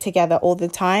perfect together all the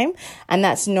time. And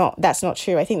that's not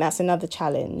true. I think that's another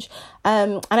challenge.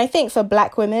 And I think for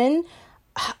Black women,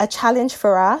 a challenge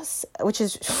for us, which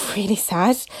is really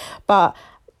sad, but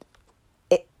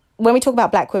when we talk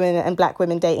about black women and black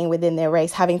women dating within their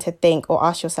race, having to think or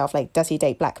ask yourself, like, does he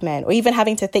date black men? Or even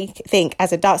having to think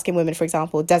as a dark-skinned woman, for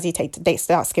example, does he date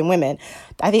dark-skinned women?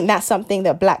 I think that's something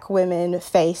that black women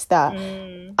face that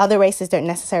other races don't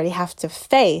necessarily have to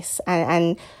face,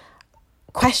 and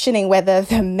questioning whether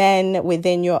the men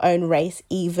within your own race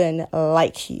even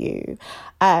like you.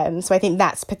 So I think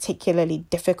that's particularly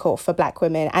difficult for black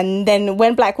women. And then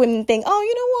when black women think, oh,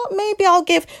 you know what, maybe I'll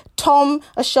give Tom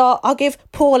a shot, I'll give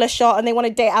Paul a shot, and they want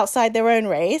to date outside their own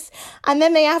race, and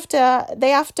then they have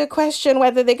to question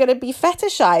whether they're going to be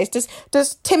fetishized.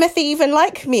 Does Timothy even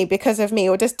like me because of me?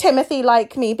 Or does Timothy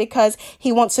like me because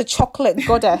he wants a chocolate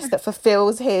goddess that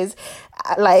fulfills his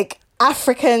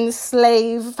African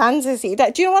slave fantasy?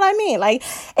 Do you know what I mean? Like,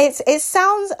 it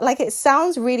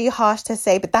sounds really harsh to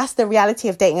say, but that's the reality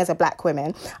of dating as a black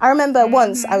woman. I remember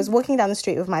once I was walking down the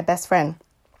street with my best friend,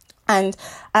 and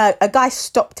a guy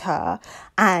stopped her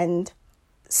and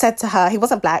said to her, he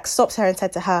wasn't black, stopped her and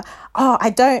said to her, oh,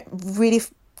 I don't really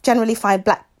generally find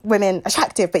black women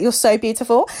attractive, but you're so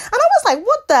beautiful. And I was like,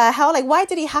 what the hell? Like, why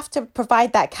did he have to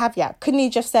provide that caveat? Couldn't he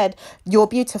just said, you're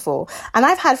beautiful? And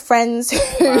I've had friends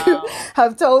who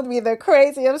have told me the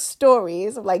craziest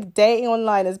stories of like dating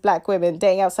online as black women,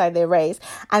 dating outside their race,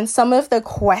 and some of the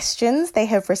questions they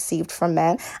have received from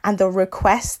men and the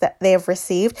requests that they have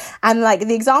received. And like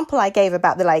the example I gave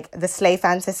about the slave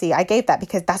fantasy, I gave that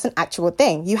because that's an actual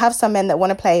thing. You have some men that want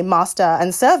to play master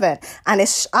and servant, and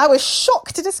I was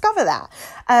shocked to discover that.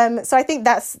 So I think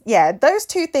that's, those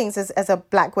two things as a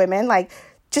black woman, like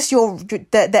just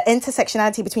the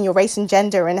intersectionality between your race and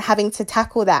gender, and having to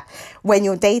tackle that when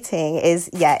you're dating is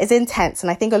intense.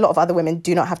 And I think a lot of other women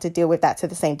do not have to deal with that to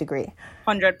the same degree.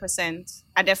 100%.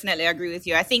 I definitely agree with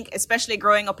you. I think especially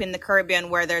growing up in the Caribbean,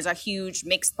 where there's a huge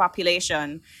mixed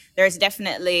population, there's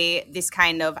definitely this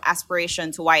kind of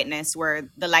aspiration to whiteness, where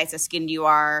the lighter skinned you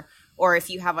are, or if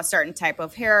you have a certain type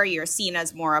of hair, you're seen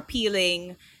as more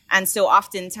appealing. And so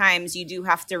oftentimes you do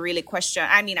have to really question.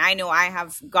 I mean, I know I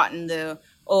have gotten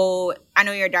I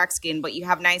know you're dark skinned, but you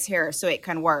have nice hair, so it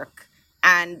can work.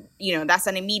 And, you know, that's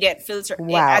an immediate filter.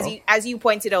 Wow. As you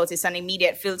pointed out, it's an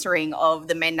immediate filtering of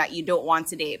the men that you don't want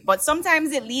to date. But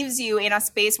sometimes it leaves you in a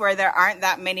space where there aren't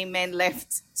that many men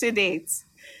left to date.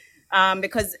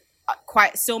 Because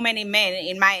quite so many men,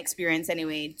 in my experience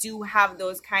anyway, do have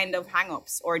those kind of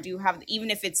hang-ups, or do have, even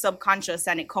if it's subconscious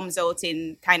and it comes out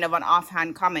in kind of an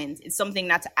offhand comment, it's something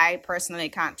that I personally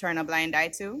can't turn a blind eye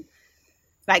to.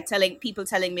 Like telling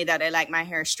me that I like my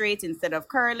hair straight instead of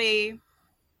curly,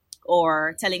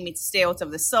 or telling me to stay out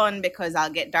of the sun because I'll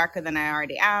get darker than I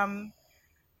already am.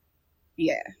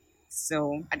 Yeah.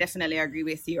 So I definitely agree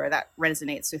with you, or that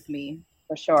resonates with me.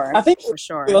 For sure. I think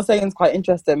what you're saying is quite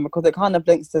interesting, because it kind of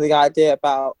links to the idea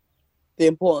about the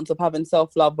importance of having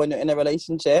self-love when you're in a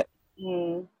relationship.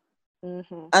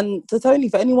 Mm-hmm. And to Tony,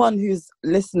 for anyone who's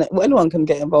listening, well, anyone can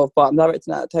get involved, but I'm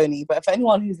directing that at Tony, but for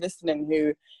anyone who's listening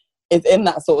who is in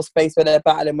that sort of space where they're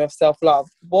battling with self-love,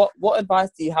 what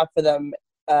advice do you have for them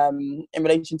in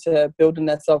relation to building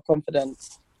their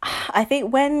self-confidence? I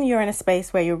think when you're in a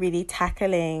space where you're really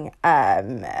tackling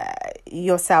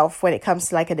yourself when it comes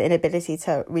to like an inability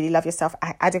to really love yourself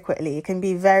adequately, it can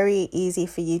be very easy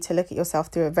for you to look at yourself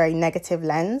through a very negative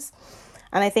lens.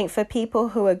 And I think for people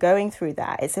who are going through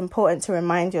that, it's important to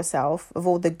remind yourself of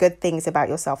all the good things about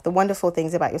yourself, the wonderful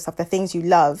things about yourself, the things you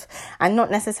love. And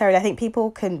not necessarily, I think people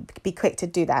can be quick to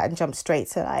do that and jump straight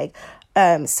to like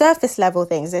surface level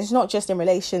things. It's not just in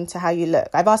relation to how you look.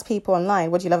 I've asked people online,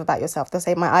 what do you love about yourself? They'll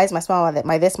say my eyes, my smile,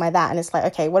 my this, my that. And it's like,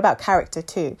 okay, what about character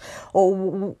too?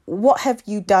 Or what have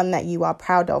you done that you are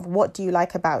proud of? What do you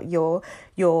like about your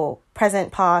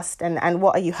present, past, and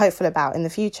what are you hopeful about in the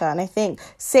future? And I think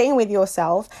sitting with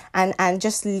yourself and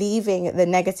just leaving the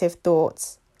negative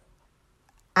thoughts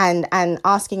and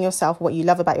asking yourself what you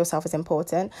love about yourself is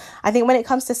important. I think when it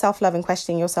comes to self-love and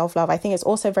questioning your self-love, I think it's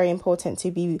also very important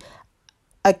to be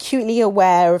acutely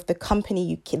aware of the company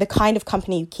you keep, the kind of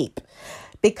company you keep.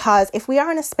 Because if we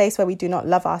are in a space where we do not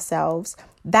love ourselves,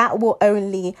 that will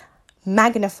only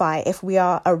magnify if we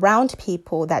are around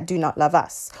people that do not love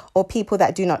us, or people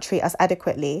that do not treat us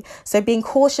adequately. So being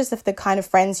cautious of the kind of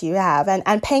friends you have,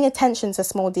 and paying attention to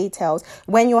small details.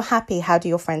 When you're happy, how do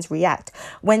your friends react?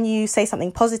 When you say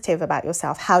something positive about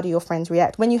yourself, how do your friends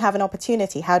react? When you have an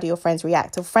opportunity, how do your friends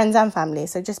react? To friends and family.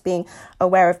 So just being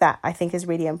aware of that, I think, is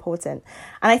really important.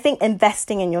 And I think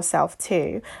investing in yourself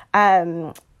too.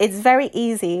 It's very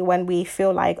easy when we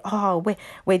feel like,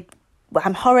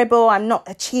 I'm horrible, I'm not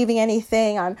achieving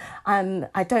anything,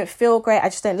 I don't feel great, I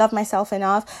just don't love myself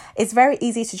enough. It's very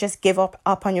easy to just give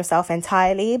up on yourself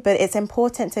entirely, but it's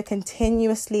important to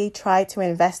continuously try to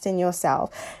invest in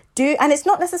yourself and it's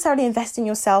not necessarily invest in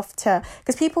yourself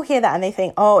because people hear that and they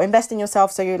think, oh, invest in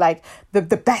yourself so you're like the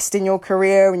best in your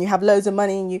career and you have loads of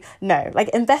money and no, like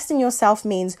invest in yourself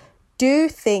means do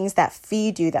things that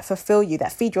feed you, that fulfill you,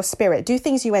 that feed your spirit. Do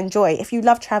things you enjoy. If you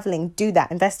love traveling, do that.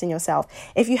 Invest in yourself.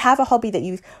 If you have a hobby that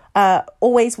you've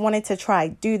always wanted to try,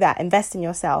 do that. Invest in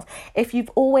yourself. If you've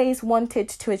always wanted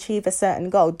to achieve a certain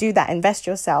goal, do that. Invest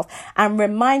yourself and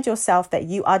remind yourself that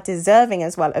you are deserving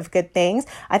as well of good things.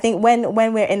 I think when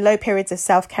we're in low periods of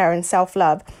self-care and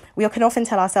self-love, we can often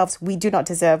tell ourselves we do not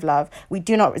deserve love. We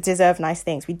do not deserve nice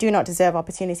things. We do not deserve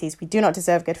opportunities. We do not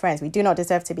deserve good friends. We do not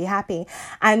deserve to be happy.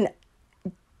 And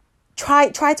try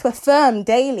to affirm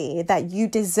daily that you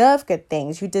deserve good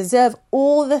things. You deserve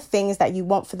all the things that you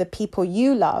want for the people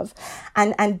you love,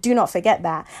 and do not forget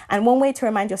that. And one way to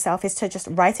remind yourself is to just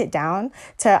write it down.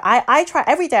 I try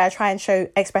every day. I try and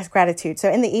express gratitude.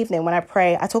 So in the evening when I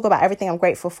pray, I talk about everything I'm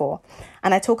grateful for,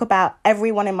 and I talk about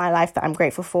everyone in my life that I'm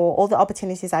grateful for, all the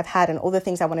opportunities I've had, and all the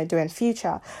things I want to do in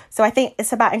future. So I think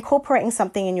it's about incorporating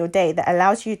something in your day that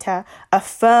allows you to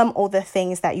affirm all the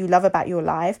things that you love about your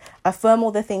life, affirm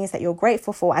all the things that you're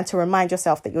grateful for, and to remind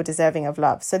yourself that you're deserving of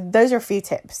love. So those are a few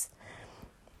tips.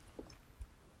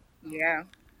 Yeah.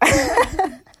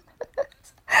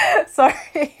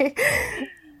 Sorry.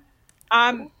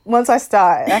 Once I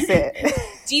start, that's it.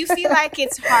 Do you feel like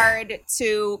it's hard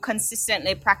to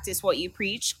consistently practice what you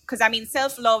preach? Because I mean,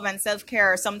 self-love and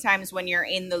self-care, sometimes when you're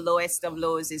in the lowest of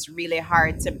lows, is really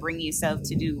hard to bring yourself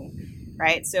to do,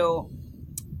 right? So,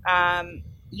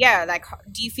 yeah, like,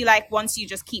 do you feel like once you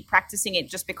just keep practicing, it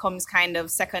just becomes kind of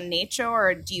second nature,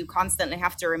 or do you constantly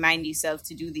have to remind yourself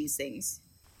to do these things?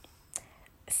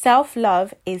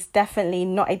 Self-love is definitely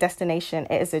not a destination.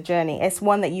 It is a journey. It's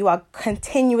one that you are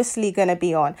continuously going to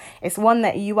be on. It's one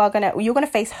that you're going to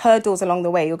face hurdles along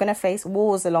the way. You're going to face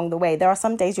walls along the way. There are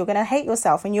some days you're going to hate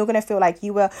yourself and you're going to feel like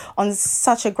you were on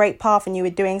such a great path and you were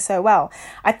doing so well.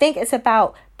 I think it's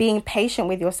about being patient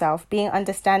with yourself, being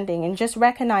understanding, and just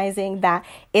recognizing that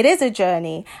it is a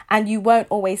journey and you won't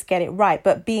always get it right,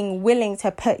 but being willing to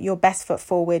put your best foot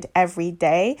forward every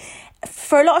day.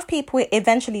 For a lot of people, it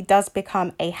eventually does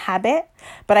become a habit,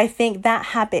 but I think that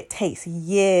habit takes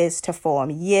years to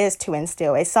form, years to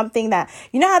instill. It's something that,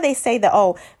 you know how they say that,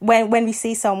 oh, when we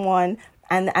see someone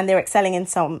and they're excelling in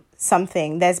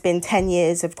something, there's been 10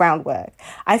 years of groundwork.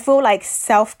 I feel like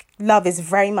self-love is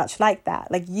very much like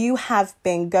that. Like, you have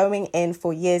been going in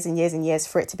for years and years and years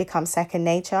for it to become second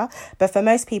nature. But for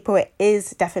most people, it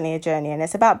is definitely a journey. And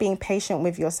it's about being patient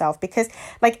with yourself, because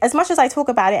like, as much as I talk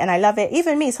about it and I love it,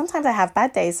 even me, sometimes I have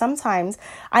bad days. Sometimes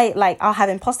I'll have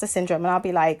imposter syndrome and I'll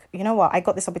be like, you know what? I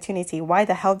got this opportunity. Why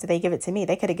the hell did they give it to me?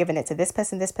 They could have given it to this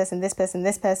person, this person, this person,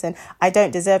 this person. I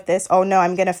don't deserve this. Oh no,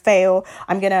 I'm going to fail.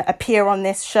 I'm going to appear on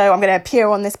this show. I'm going to appear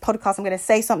on this podcast. I'm going to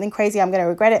say something crazy. I'm going to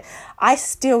regret it. I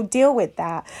still deal with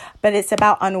that, but it's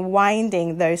about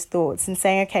unwinding those thoughts and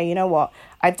saying, okay, you know what?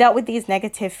 I've dealt with these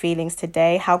negative feelings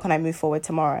today. How can I move forward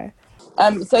tomorrow?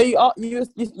 So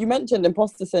you mentioned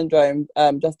imposter syndrome,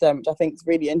 which I think is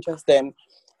really interesting,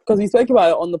 because we spoke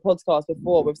about it on the podcast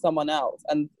before with someone else,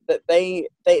 and that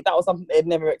that was something they'd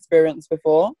never experienced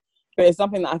before, but it's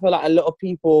something that I feel like a lot of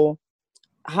people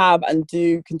have and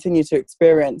do continue to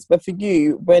experience. But for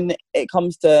you, when it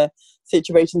comes to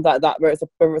situations like that, whether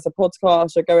it's a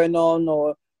podcast you're going on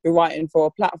or you're writing for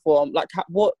a platform, like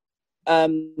what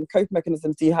coping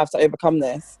mechanisms do you have to overcome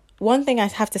this? One thing I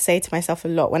have to say to myself a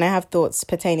lot when I have thoughts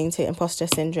pertaining to imposter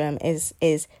syndrome is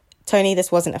Tony,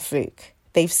 this wasn't a fluke.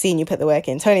 They've seen you put the work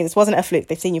in. Tony, this wasn't a fluke.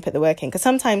 They've seen you put the work in. Because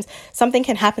sometimes something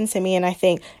can happen to me and I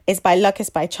think it's by luck, it's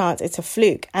by chance, it's a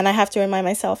fluke. And I have to remind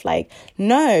myself, like,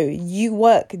 no, you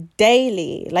work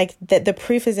daily. Like, the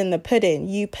proof is in the pudding.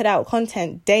 You put out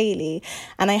content daily.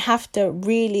 And I have to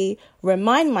really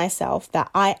remind myself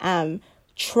that I am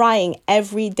trying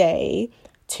every day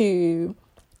to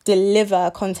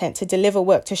deliver content, to deliver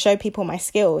work, to show people my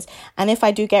skills. And if I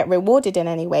do get rewarded in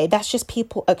any way, that's just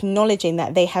people acknowledging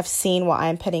that they have seen what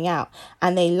I'm putting out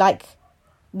and they like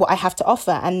what I have to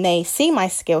offer and they see my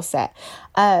skill set.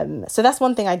 So that's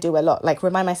one thing I do a lot, like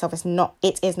remind myself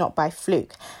it is not by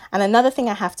fluke. And another thing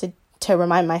I have to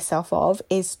remind myself of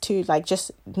is to like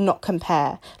just not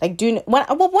compare. Like when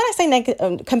I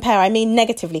say compare, I mean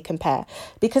negatively compare,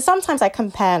 because sometimes I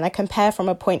compare from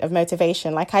a point of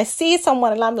motivation. Like I see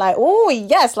someone and I'm like, oh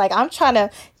yes, like I'm trying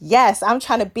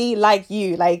to be like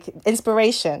you, like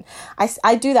inspiration.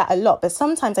 I do that a lot, but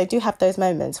sometimes I do have those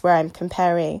moments where I'm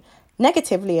comparing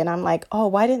negatively and I'm like, oh,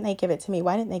 why didn't they give it to me?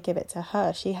 Why didn't they give it to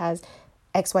her? She has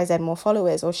XYZ more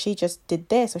followers, or she just did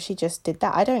this, or she just did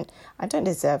that. I don't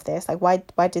deserve this. Like,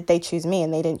 why did they choose me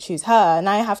and they didn't choose her? And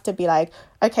I have to be like,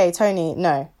 okay, Tony,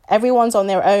 no. Everyone's on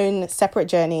their own separate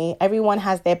journey. Everyone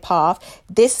has their path.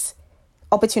 This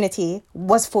opportunity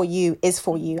was for you, is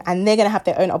for you, and they're going to have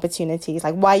their own opportunities.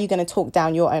 Like, why are you going to talk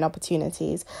down your own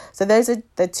opportunities? So those are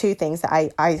the two things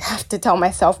that I have to tell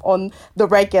myself on the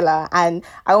regular, and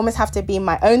I almost have to be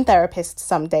my own therapist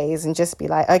some days and just be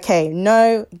like, okay,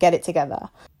 no, get it together.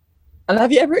 And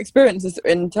have you ever experienced this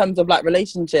in terms of like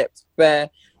relationships where,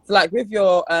 like with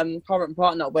your current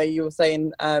partner, where you were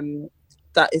saying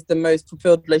that is the most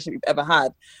fulfilled relationship you've ever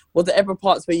had? Was there ever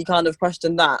parts where you kind of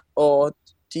questioned that, or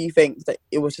do you think that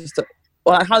it was just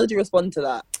how did you respond to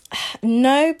that?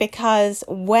 No, because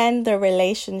when the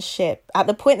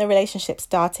point the relationship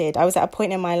started, I was at a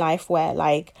point in my life where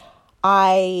like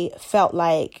I felt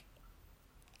like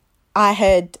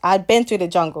I'd been through the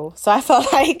jungle. So I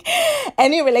felt like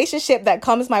any relationship that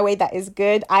comes my way that is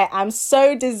good, I am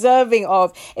so deserving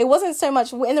of. It wasn't so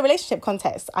much in the relationship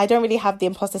context. I don't really have the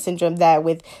imposter syndrome there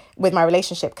with my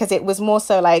relationship, because it was more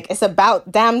so like, it's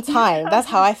about damn time. That's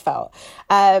how I felt.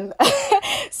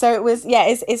 So it was,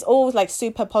 it's all like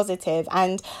super positive.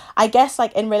 And I guess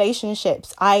like in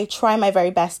relationships, I try my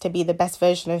very best to be the best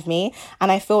version of me.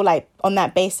 And I feel like on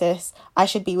that basis, I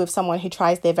should be with someone who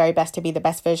tries their very best to be the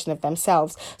best version of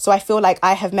themselves. So I feel like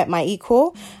I have met my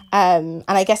equal. And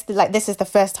I guess like this is the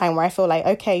first time where I feel like,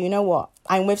 okay, you know what?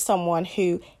 I'm with someone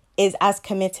who is as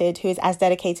committed, who is as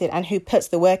dedicated, and who puts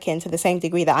the work in to the same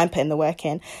degree that I'm putting the work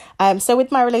in. So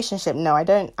with my relationship, no, I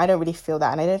don't really feel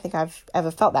that. And I don't think I've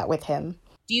ever felt that with him.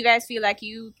 Do you guys feel like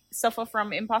you suffer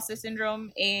from imposter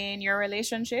syndrome in your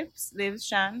relationships, Liv,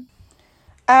 Shan?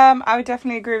 I would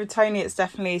definitely agree with Tony. It's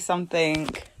definitely something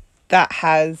that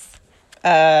has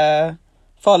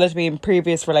followed me in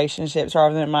previous relationships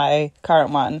rather than my current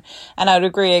one. And I would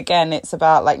agree again, it's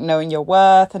about like knowing your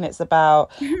worth, and it's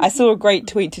about, I saw a great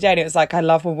tweet today and it was like, I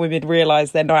love when women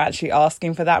realise they're not actually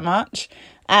asking for that much.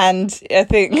 And I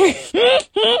think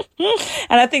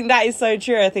that is so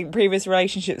true. I think previous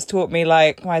relationships taught me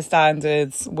like my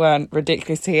standards weren't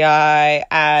ridiculously high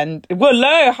and were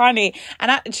low, honey.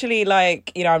 And actually,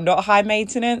 like, you know, I'm not high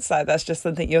maintenance. Like, that's just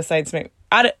something you're saying to me.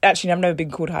 I've never been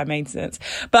called high maintenance,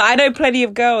 but I know plenty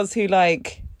of girls who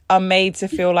like are made to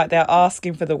feel like they're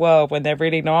asking for the world when they're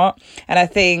really not. And I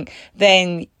think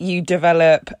then you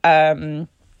develop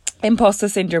imposter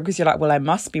syndrome, because you're like, well, I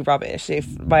must be rubbish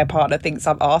if my partner thinks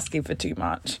I'm asking for too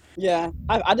much. Yeah,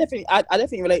 I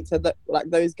definitely relate to like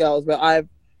those girls where I've,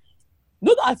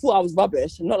 not that I thought I was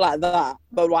rubbish, not like that,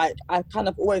 but like I kind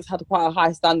of always had quite a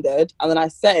high standard, and then I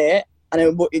say it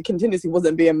and it continuously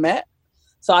wasn't being met.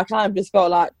 So I kind of just felt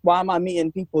like, why am I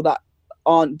meeting people that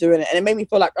aren't doing it? And it made me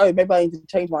feel like, oh, maybe I need to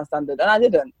change my standard. And I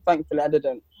didn't. Thankfully, I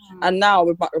didn't. And now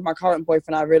with my current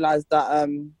boyfriend, I realised that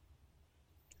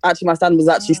actually my standard was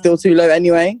actually still too low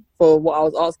anyway for what I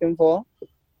was asking for.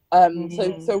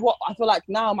 So what I feel like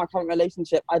now in my current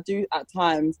relationship, I do at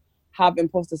times have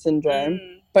imposter syndrome,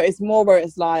 but it's more where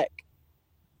it's like,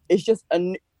 it's just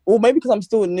or maybe because I'm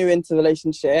still new into the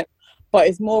relationship, but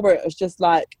it's more where it's just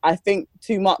like, I think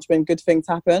too much when good things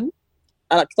happen,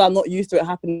 and because I'm not used to it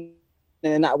happening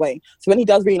in that way. So when he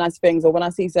does really nice things, or when I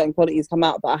see certain qualities come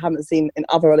out that I haven't seen in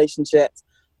other relationships,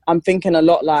 I'm thinking a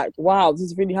lot like, wow, this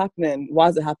is really happening. Why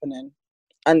is it happening?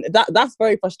 And that's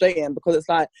very frustrating, because it's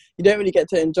like you don't really get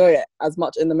to enjoy it as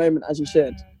much in the moment as you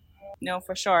should. No,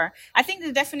 for sure. I think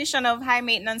the definition of high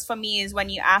maintenance for me is when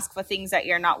you ask for things that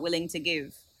you're not willing to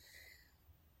give.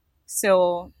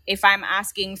 So if I'm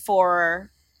asking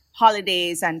for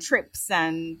holidays and trips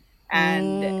and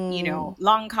you know,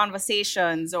 long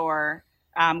conversations, or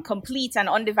complete and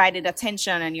undivided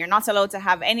attention, and you're not allowed to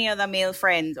have any other male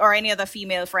friends or any other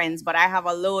female friends, but I have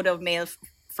a load of male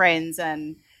friends,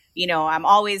 and you know, I'm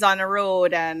always on the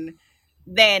road, and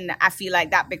then I feel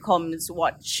like that becomes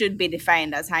what should be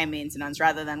defined as high maintenance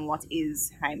rather than what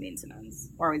is high maintenance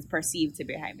or is perceived to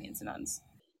be high maintenance.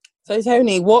 So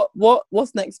Tony,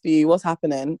 what's next for you? What's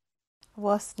happening?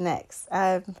 What's next?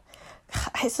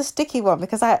 It's a sticky one,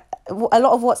 because a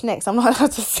lot of what's next I'm not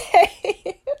allowed to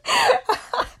say.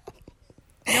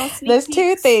 There's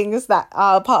two things that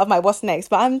are part of my what's next,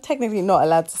 but I'm technically not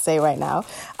allowed to say right now.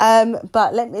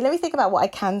 But let me think about what I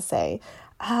can say.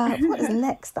 What is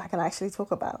next that I can actually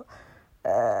talk about?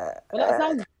 Well, that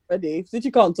sounds ready. Since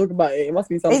you can't talk about it, it must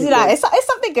be something good. It's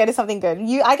something good. It's something good.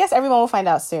 I guess everyone will find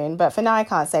out soon, but for now I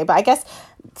can't say. But I guess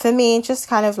for me, just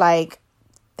kind of like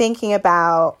thinking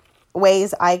about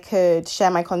ways I could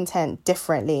share my content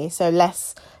differently. So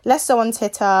less so on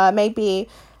Twitter, maybe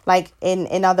like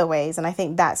in other ways. And I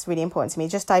think that's really important to me.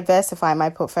 Just diversify my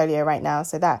portfolio right now.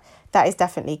 So that is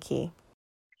definitely key.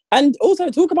 And also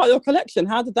talk about your collection.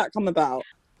 How did that come about?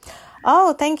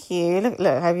 Oh, thank you. Look,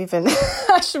 have you been?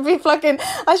 I should be plugging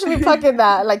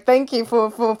that. Like, thank you for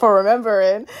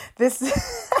remembering this.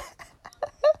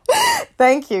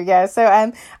 Thank you. Yeah.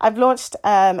 So I've launched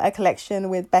a collection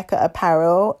with Becca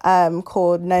Apparel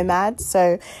called Nomad.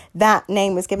 So that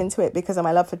name was given to it because of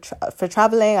my love for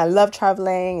traveling. I love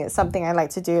traveling. It's something I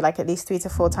like to do like at least 3 to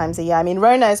 4 times a year. I mean,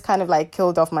 Rona has kind of like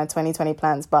killed off my 2020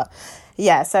 plans, but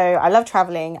yeah, so I love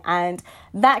traveling, and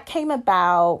that came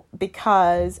about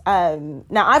because now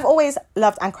I've always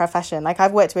loved Ankara fashion. Like,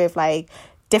 I've worked with like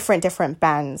different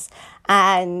brands,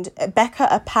 and Becca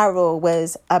Apparel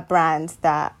was a brand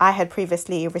that I had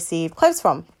previously received clothes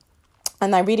from,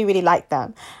 and I really liked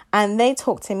them. And they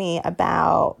talked to me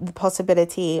about the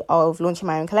possibility of launching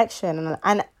my own collection,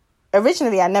 and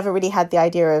originally I never really had the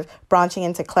idea of branching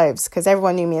into clothes because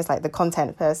everyone knew me as like the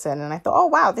content person, and I thought, oh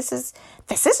wow, this is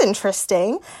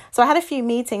interesting. So I had a few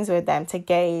meetings with them to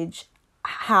gauge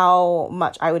how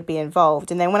much I would be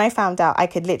involved, and then when I found out I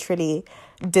could literally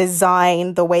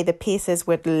design the way the pieces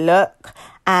would look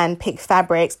and pick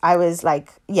fabrics, I was like,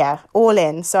 yeah, all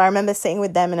in. So I remember sitting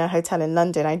with them in a hotel in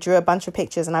London. I drew a bunch of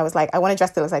pictures and I was like, I want a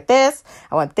dress that looks like this,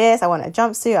 I want this, I want a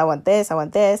jumpsuit, I want this,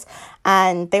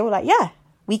 and they were like, yeah,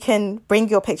 we can bring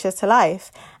your pictures to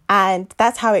life. And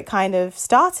that's how it kind of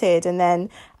started. And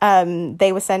then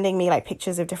they were sending me like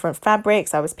pictures of different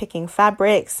fabrics. I was picking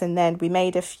fabrics, and then we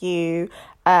made a few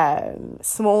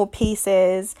small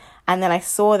pieces, and then I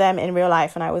saw them in real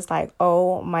life and I was like,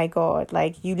 oh my God,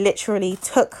 like you literally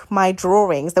took my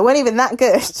drawings, they weren't even that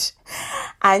good,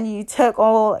 and you took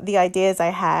all the ideas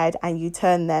I had and you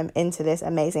turned them into this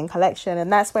amazing collection.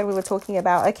 And that's when we were talking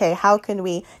about, okay, how can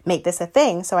we make this a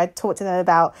thing? So I talked to them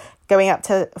about going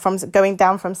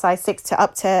down from size 6 to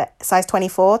up to size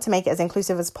 24 to make it as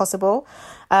inclusive as possible.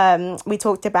 We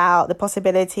talked about the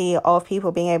possibility of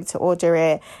people being able to order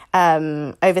it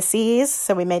overseas.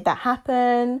 So we made that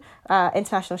happen,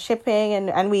 international shipping.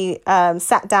 And we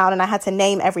sat down and I had to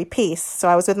name every piece. So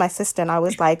I was with my sister and I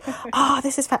was like, oh,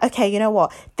 this is okay, you know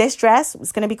what? This dress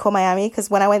was going to be called Miami because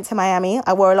when I went to Miami,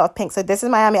 I wore a lot of pink. So this is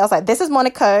Miami. I was like, this is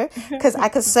Monaco because I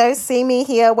could so see me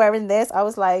here wearing this. I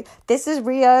was like, this is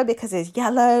Rio because it's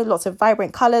yellow, lots of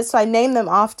vibrant colors. So I named them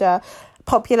after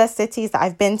popular cities that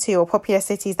I've been to or popular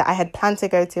cities that I had planned to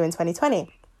go to in 2020.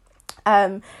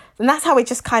 And that's how it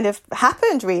just kind of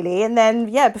happened, really. And then,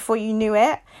 yeah, before you knew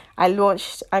it, I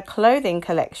launched a clothing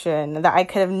collection that I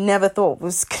could have never thought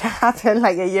was going to happen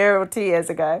like a year or 2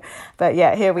 years ago. But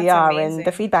yeah, here we are. Amazing. And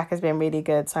the feedback has been really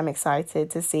good. So I'm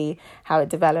excited to see how it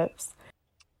develops.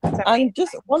 And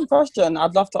just one question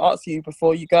I'd love to ask you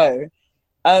before you go.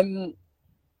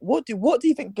 What do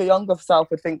you think your younger self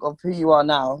would think of who you are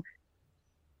now?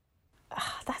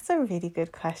 That's a really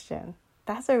good question.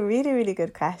 That's a really, really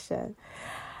good question.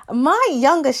 My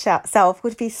younger self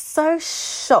would be so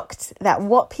shocked that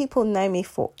what people know me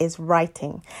for is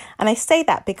writing. And I say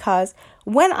that because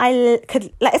when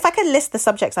if I could list the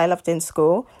subjects I loved in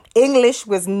school, English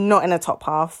was not in the top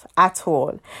half at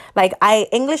all. Like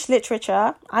English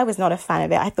literature, I was not a fan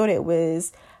of it. I thought it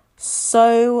was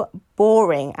so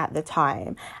boring at the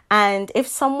time. And if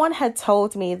someone had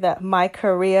told me that my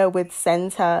career would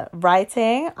center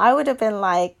writing, I would have been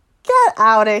like, get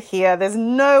out of here. There's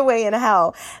no way in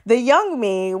hell. The young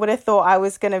me would have thought I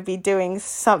was going to be doing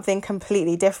something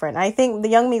completely different. I think the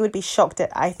young me would be shocked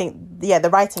at, the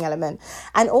writing element.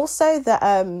 And also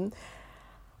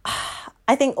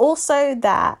I think also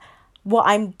that what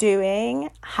I'm doing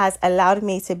has allowed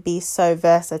me to be so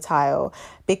versatile,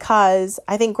 because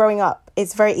I think growing up,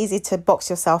 it's very easy to box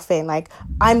yourself in. Like,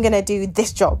 I'm going to do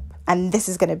this job and this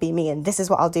is going to be me and this is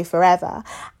what I'll do forever.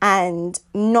 And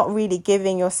not really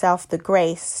giving yourself the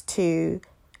grace to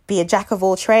be a jack of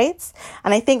all trades.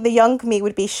 And I think the young me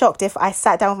would be shocked if I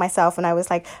sat down with myself and I was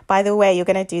like, by the way, you're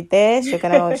going to do this, you're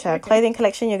going to launch a clothing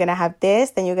collection, you're going to have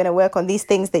this, then you're going to work on these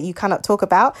things that you cannot talk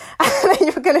about, and then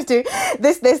you're going to do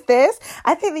this.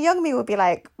 I think the young me would be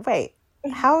like, wait,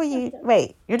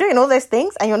 you're doing all those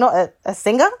things and you're not a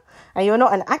singer and you're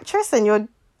not an actress and you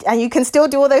can still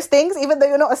do all those things even though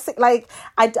you're not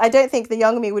I don't think the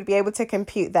young me would be able to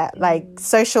compute that like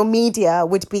social media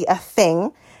would be a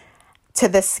thing to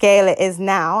the scale it is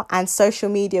now, and social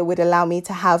media would allow me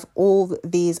to have all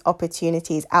these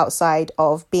opportunities outside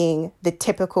of being the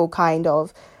typical kind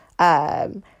of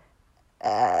having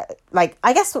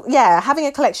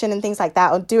a collection and things like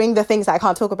that, or doing the things that I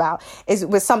can't talk about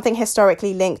was something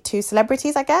historically linked to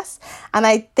celebrities, I guess. And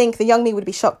I think the young me would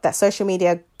be shocked that social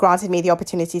media granted me the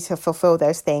opportunity to fulfill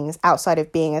those things outside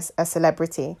of being a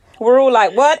celebrity. We're all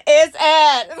like, what is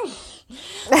it?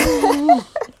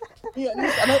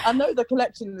 Yeah, I know the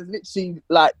collection is literally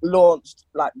like launched.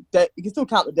 Like you can still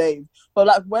count the days, but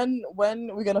like when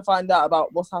are we gonna find out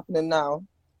about what's happening now?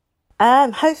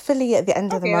 Hopefully at the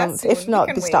end of the month, if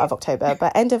not the start of October,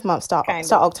 but end of month, start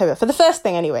October for the first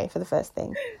thing anyway. For the first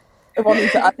thing. Everyone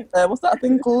needs to add, what's that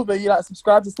thing called where you like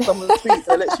subscribe to someone's tweets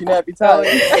so it lets you know every time.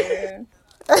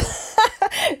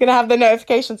 You're gonna have the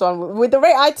notifications on. With the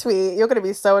rate I tweet, you're gonna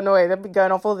be so annoyed. They'll be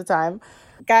going off all the time.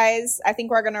 Guys, I think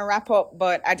we're gonna wrap up,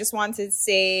 but I just wanted to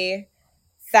say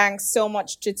thanks so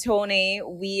much to Tony.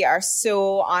 We are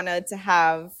so honored to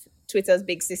have Twitter's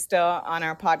big sister on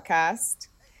our podcast.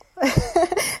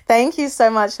 Thank you so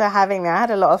much for having me. I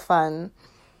had a lot of fun.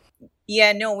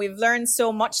 Yeah, no, we've learned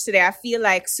so much today. I feel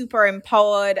like super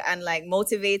empowered and like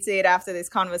motivated after this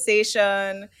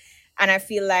conversation. And I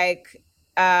feel like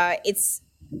it's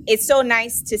so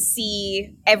nice to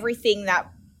see everything that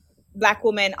Black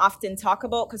women often talk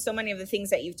about, because so many of the things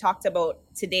that you've talked about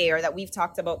today or that we've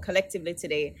talked about collectively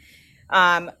today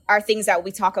are things that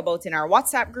we talk about in our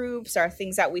WhatsApp groups, are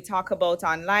things that we talk about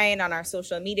online on our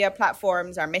social media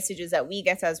platforms, our messages that we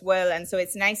get as well. And so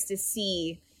it's nice to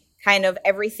see kind of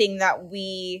everything that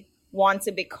we want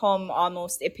to become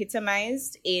almost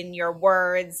epitomized in your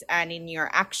words and in your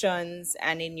actions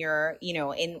and in your,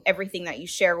 in everything that you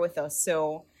share with us.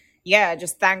 So yeah,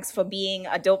 just thanks for being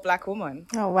a dope Black woman.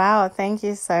 Oh, wow. Thank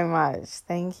you so much.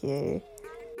 Thank you.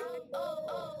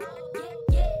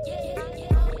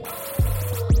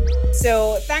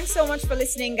 So thanks so much for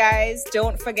listening, guys.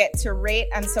 Don't forget to rate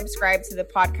and subscribe to the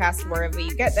podcast wherever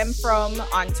you get them from.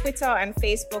 On Twitter and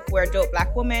Facebook, we're Dope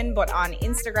Black Woman, but on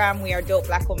Instagram, we are Dope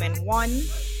Black Woman 1.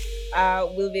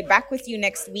 We'll be back with you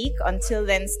next week. Until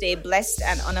then, stay blessed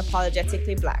and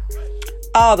unapologetically Black.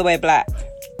 All the way Black.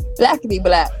 Blackity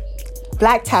Black.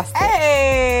 Blacktastic.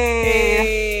 Hey!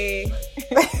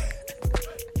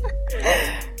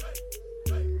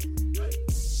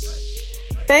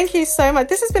 Thank you so much.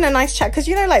 This has been a nice chat because,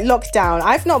 like lockdown,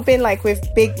 I've not been like with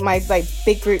big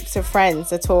groups of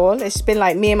friends at all. It's been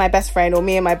like me and my best friend or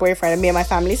me and my boyfriend and me and my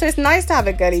family. So it's nice to have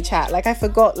a girly chat. Like I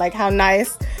forgot like how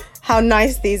nice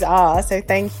these are. So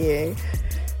thank you.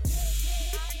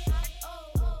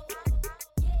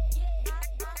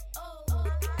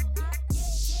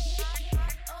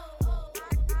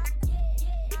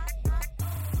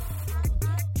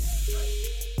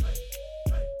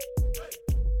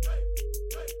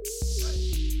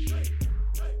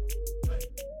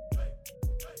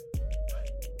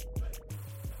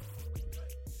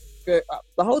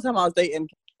 The whole time I was dating,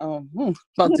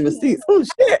 fancy receipts. Oh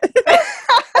shit!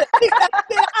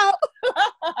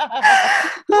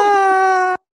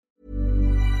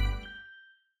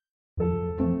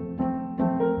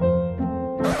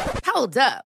 Hold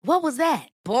up. What was that?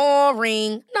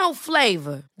 Boring. No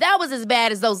flavor. That was as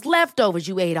bad as those leftovers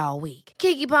you ate all week.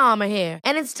 Keke Palmer here.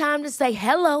 And it's time to say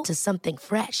hello to something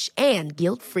fresh and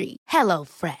guilt-free.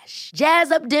 HelloFresh.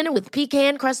 Jazz up dinner with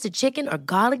pecan-crusted chicken or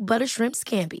garlic butter shrimp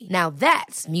scampi. Now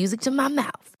that's music to my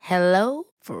mouth.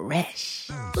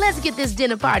 HelloFresh. Let's get this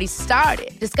dinner party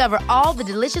started. Discover all the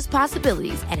delicious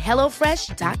possibilities at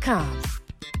HelloFresh.com.